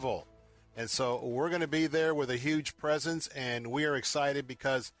Festival, and so we're going to be there with a huge presence, and we are excited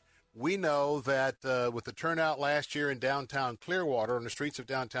because we know that with the turnout last year in downtown Clearwater, on the streets of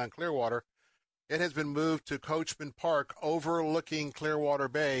downtown Clearwater, it has been moved to Coachman Park overlooking Clearwater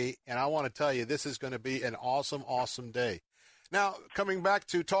Bay, and I want to tell you, this is going to be an awesome, awesome day. Now, coming back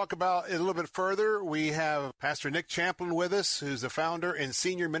to talk about it a little bit further, we have Pastor Nick Champlin with us, who's the founder and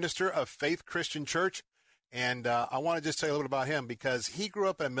senior minister of Faith Christian Church, and I want to just tell you a little bit about him because he grew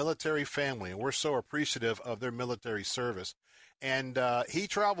up in a military family, and we're so appreciative of their military service. And he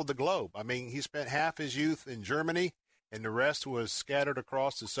traveled the globe. I mean, he spent half his youth in Germany, and the rest was scattered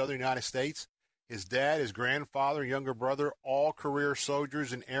across the southern United States. His dad, his grandfather, younger brother, all career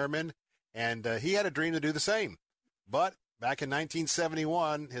soldiers and airmen, and he had a dream to do the same. But back in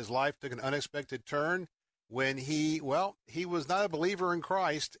 1971, his life took an unexpected turn when he was not a believer in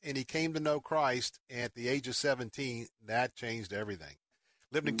Christ, and he came to know Christ at the age of 17. That changed everything.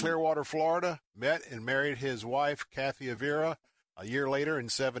 Lived in Clearwater, Florida, met and married his wife, Kathy Avira, a year later in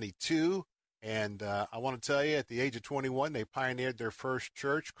 72. And I want to tell you, at the age of 21, they pioneered their first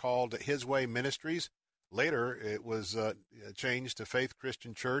church called His Way Ministries. Later, it was changed to Faith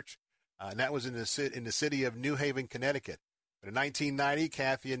Christian Church, and that was in the city of New Haven, Connecticut. But in 1990,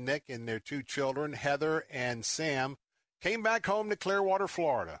 Kathy and Nick and their two children, Heather and Sam, came back home to Clearwater,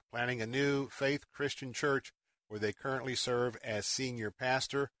 Florida, planning a new Faith Christian Church where they currently serve as senior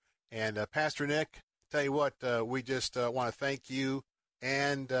pastor. And Pastor Nick, tell you what, we just want to thank you.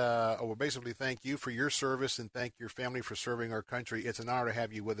 And we'll basically thank you for your service and thank your family for serving our country. It's an honor to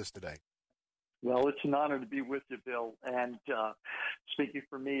have you with us today. Well, it's an honor to be with you, Bill. And speaking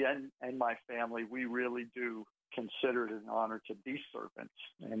for me and my family, we really do consider it an honor to be servants.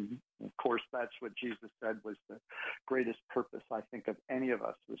 And, of course, that's what Jesus said was the greatest purpose, I think, of any of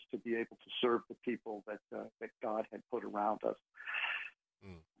us, was to be able to serve the people that God had put around us.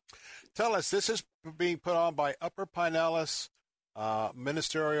 Tell us, this is being put on by Upper Pinellas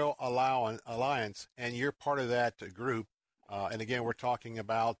Ministerial Alliance, and you're part of that group. And again, we're talking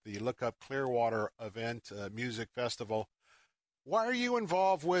about the Look Up Clearwater event, music festival. Why are you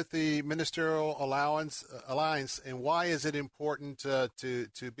involved with the Ministerial Alliance, and why is it important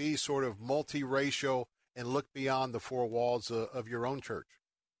to be sort of multiracial and look beyond the four walls of your own church?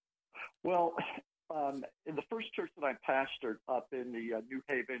 Well, in the first church that I pastored up in the New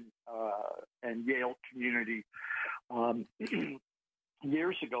Haven and Yale community,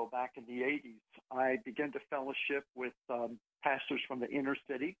 years ago, back in the 80s, I began to fellowship with pastors from the inner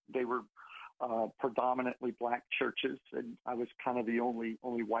city. They were predominantly black churches, and I was kind of the only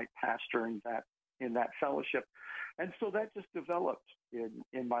white pastor in that fellowship. And so that just developed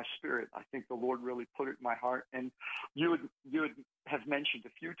in my spirit. I think the Lord really put it in my heart. And you would have mentioned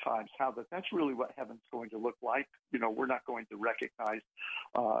a few times how that's really what heaven's going to look like. You know, we're not going to recognize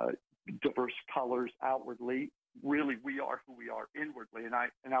diverse colors outwardly, really we are who we are inwardly. And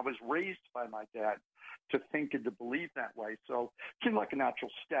I was raised by my dad to think and to believe that way. So it seemed like a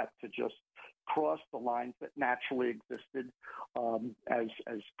natural step to just cross the lines that naturally existed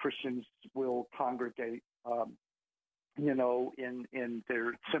as Christians will congregate, in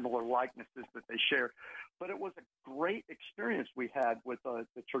their similar likenesses that they share. But it was a great experience we had with the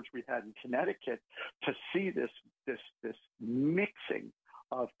church we had in Connecticut to see this mixing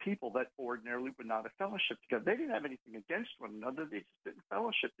of people that ordinarily would not have fellowship together. They didn't have anything against one another. They just didn't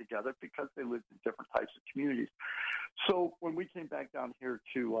fellowship together because they lived in different types of communities. So when we came back down here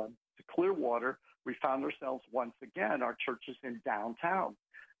to Clearwater, we found ourselves once again, our church is in downtown.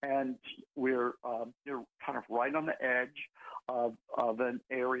 And we're kind of right on the edge of an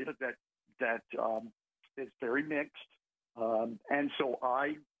area that is very mixed. And so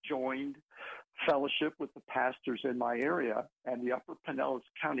I joined fellowship with the pastors in my area, and the Upper Pinellas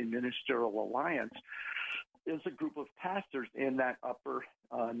County Ministerial Alliance is a group of pastors in that upper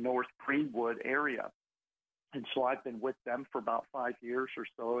North Greenwood area. And so I've been with them for about 5 years or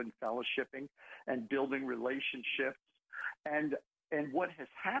so in fellowshipping and building relationships. And what has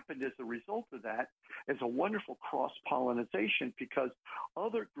happened as a result of that is a wonderful cross-pollination, because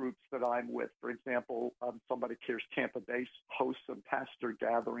other groups that I'm with, for example, Somebody Cares Tampa Bay hosts some pastor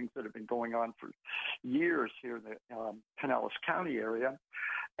gatherings that have been going on for years here in the Pinellas County area.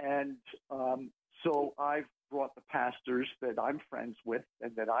 And so I've brought the pastors that I'm friends with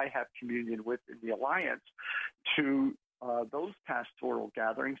and that I have communion with in the Alliance to those pastoral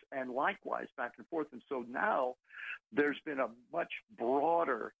gatherings, and likewise back and forth. And so now there's been a much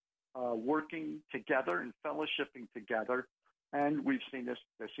broader working together and fellowshipping together, and we've seen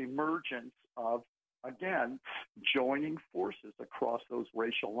this emergence of, again, joining forces across those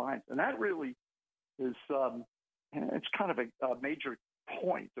racial lines. And that really is it's kind of a major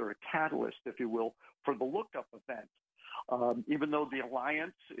point or a catalyst, if you will, for the Lookup event. Even though the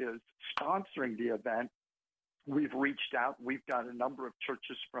Alliance is sponsoring the event, we've reached out. We've got a number of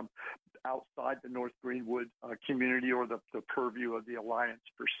churches from outside the North Greenwood community or the purview of the Alliance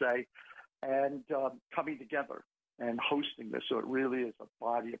per se, and coming together and hosting this. So it really is a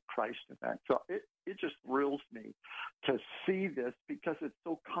body of Christ event. So it just thrills me to see this, because it's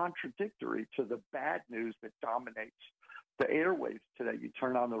so contradictory to the bad news that dominates the airwaves today. You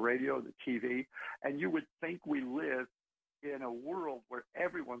turn on the radio, the TV, and you would think we live in a world where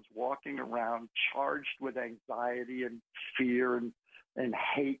everyone's walking around charged with anxiety and fear and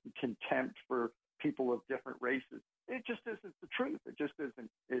hate and contempt for people of different races. It just isn't the truth. It just isn't.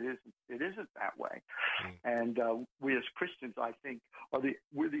 It isn't that way. And we as Christians, I think,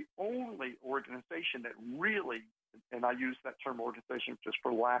 we're the only organization that really, and I use that term organization just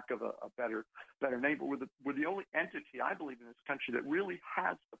for lack of a better name, but we're the only entity, I believe, in this country that really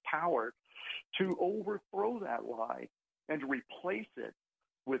has the power to overthrow that lie and to replace it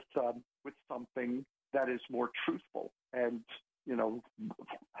with something that is more truthful. And,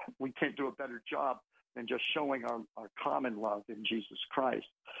 we can't do a better job than just showing our common love in Jesus Christ,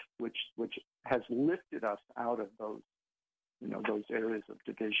 which has lifted us out of those areas of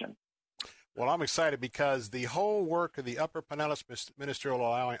division. Well, I'm excited because the whole work of the Upper Pinellas Ministerial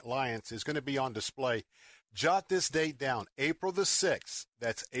Alliance is going to be on display. Jot this date down, April the 6th.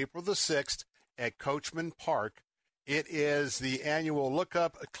 That's April the 6th at Coachman Park. It is the annual Look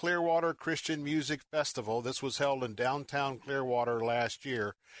Up Clearwater Christian Music Festival. This was held in downtown Clearwater last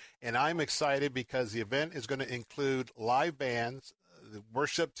year, and I'm excited because the event is going to include live bands,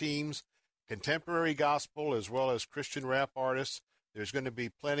 worship teams, contemporary gospel, as well as Christian rap artists. There's going to be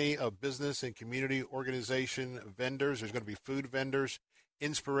plenty of business and community organization vendors. There's going to be food vendors,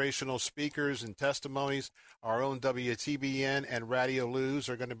 inspirational speakers and testimonies. Our own WTBN and Radio Luz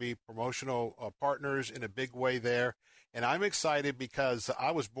are going to be promotional partners in a big way there. And I'm excited because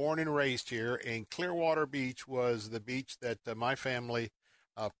I was born and raised here, and Clearwater Beach was the beach that my family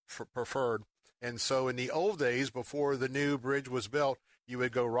preferred. And so in the old days, before the new bridge was built, you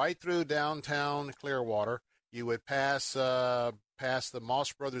would go right through downtown Clearwater. You would pass the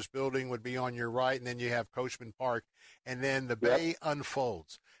Moss Brothers building would be on your right, and then you have Coachman Park, and then the bay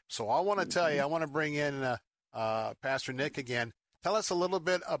unfolds. So I want to tell you, I want to bring in Pastor Nick again. Tell us a little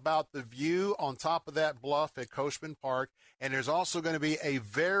bit about the view on top of that bluff at Coachman Park, and there's also going to be a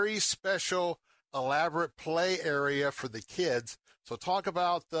very special, elaborate play area for the kids. So talk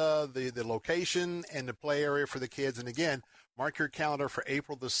about the location and the play area for the kids, and again, mark your calendar for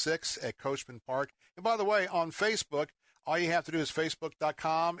April the 6th at Coachman Park. And by the way, on Facebook, all you have to do is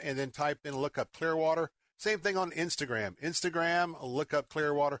facebook.com and then type in Look Up Clearwater. Same thing on Instagram. Look Up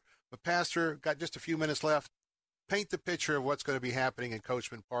Clearwater. But, Pastor, got just a few minutes left. Paint the picture of what's going to be happening in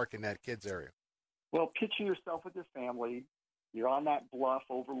Coachman Park in that kids area. Well, picture yourself with your family. You're on that bluff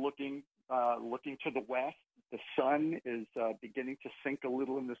overlooking, looking to the west. The sun is beginning to sink a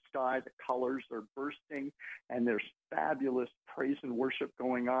little in the sky. The colors are bursting, and there's fabulous praise and worship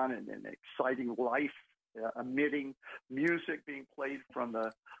going on, and exciting life emitting music being played from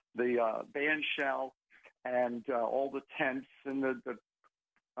the band shell, and all the tents and the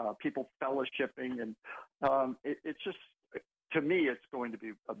people fellowshipping, and it's just, to me, it's going to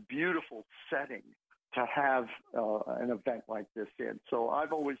be a beautiful setting to have an event like this in. So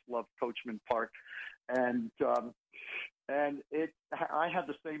I've always loved Coachman Park, and I have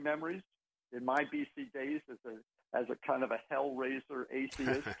the same memories in my BC days as a kind of a hellraiser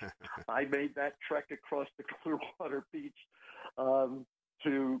atheist. I made that trek across the Clearwater Beach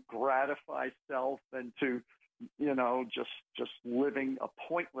to gratify self and to, just living a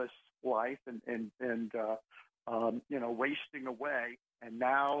pointless life and wasting away. And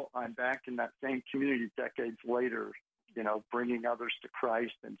now I'm back in that same community decades later, bringing others to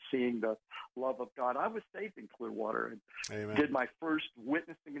Christ and seeing the love of God. I was saved in Clearwater and Amen. Did my first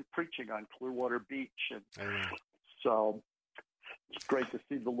witnessing and preaching on Clearwater Beach. And Amen. So it's great to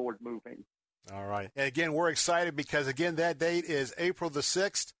see the Lord moving. All right. And again, we're excited because, again, that date is April the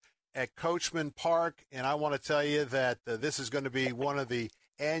 6th at Coachman Park. And I want to tell you that this is going to be one of the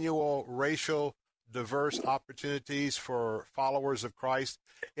annual racial diverse opportunities for followers of Christ.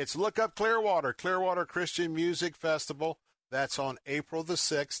 It's Look Up Clearwater Christian Music Festival. That's on April the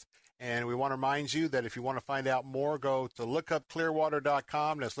 6th. And we want to remind you that if you want to find out more, go to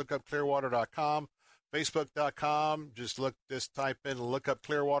lookupclearwater.com. That's lookupclearwater.com. Facebook.com. Just type in Look Up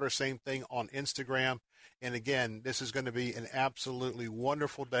Clearwater. Same thing on Instagram. And again, this is going to be an absolutely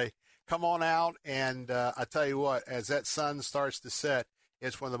wonderful day. Come on out. And I tell you what, as that sun starts to set,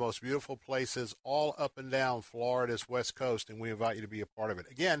 it's one of the most beautiful places all up and down Florida's West Coast, and we invite you to be a part of it.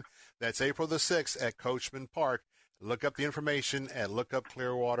 Again, that's April the 6th at Coachman Park. Look up the information at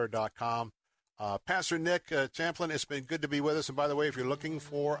lookupclearwater.com. Pastor Nick Champlin, it's been good to be with us. And by the way, if you're looking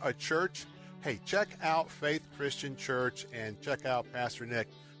for a church, hey, check out Faith Christian Church and check out Pastor Nick.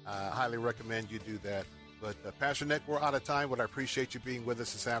 I highly recommend you do that. But Pastor Nick, we're out of time, but I appreciate you being with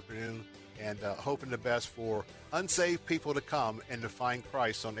us this afternoon. And hoping the best for unsaved people to come and to find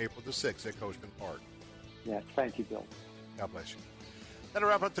Christ on April the 6th at Coachman Park. Yes, thank you, Bill. God bless you. That'll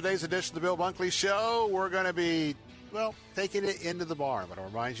wrap up today's edition of the Bill Bunkley Show. We're going to be, taking it into the barn. But I'll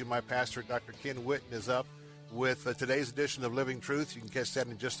remind you, my pastor, Dr. Ken Whitten, is up with today's edition of Living Truth. You can catch that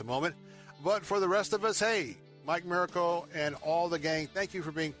in just a moment. But for the rest of us, hey, Mike Miracle and all the gang, thank you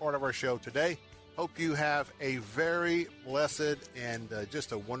for being part of our show today. Hope you have a very blessed and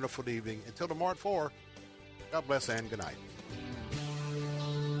just a wonderful evening. Until tomorrow at 4, God bless and good night.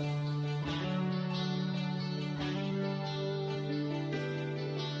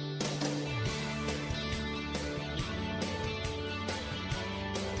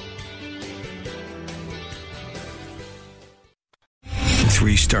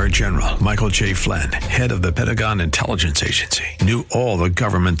 Three-star General Michael J. Flynn, head of the Pentagon Intelligence Agency, knew all the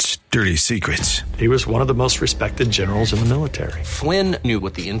government's dirty secrets. He was one of the most respected generals in the military. Flynn knew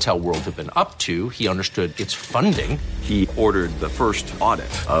what the intel world had been up to. He understood its funding. He ordered the first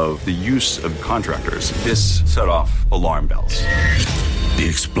audit of the use of contractors. This set off alarm bells. The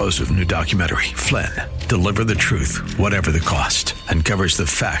explosive new documentary, Flynn, Deliver the Truth, Whatever the Cost, uncovers the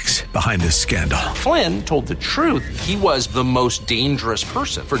facts behind this scandal. Flynn told the truth. He was the most dangerous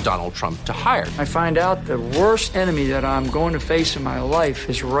person for Donald Trump to hire. I find out the worst enemy that I'm going to face in my life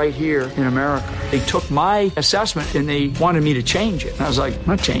is right here in America. They took my assessment and they wanted me to change it. And I was like, I'm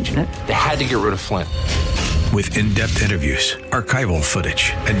not changing it. They had to get rid of Flynn. With in-depth interviews, archival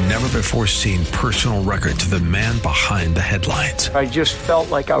footage, and never-before-seen personal records of the man behind the headlines. I just felt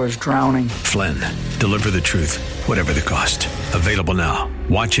like I was drowning. Flynn, Deliver the Truth, Whatever the Cost. Available now.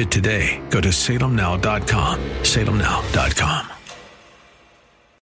 Watch it today. Go to salemnow.com. salemnow.com.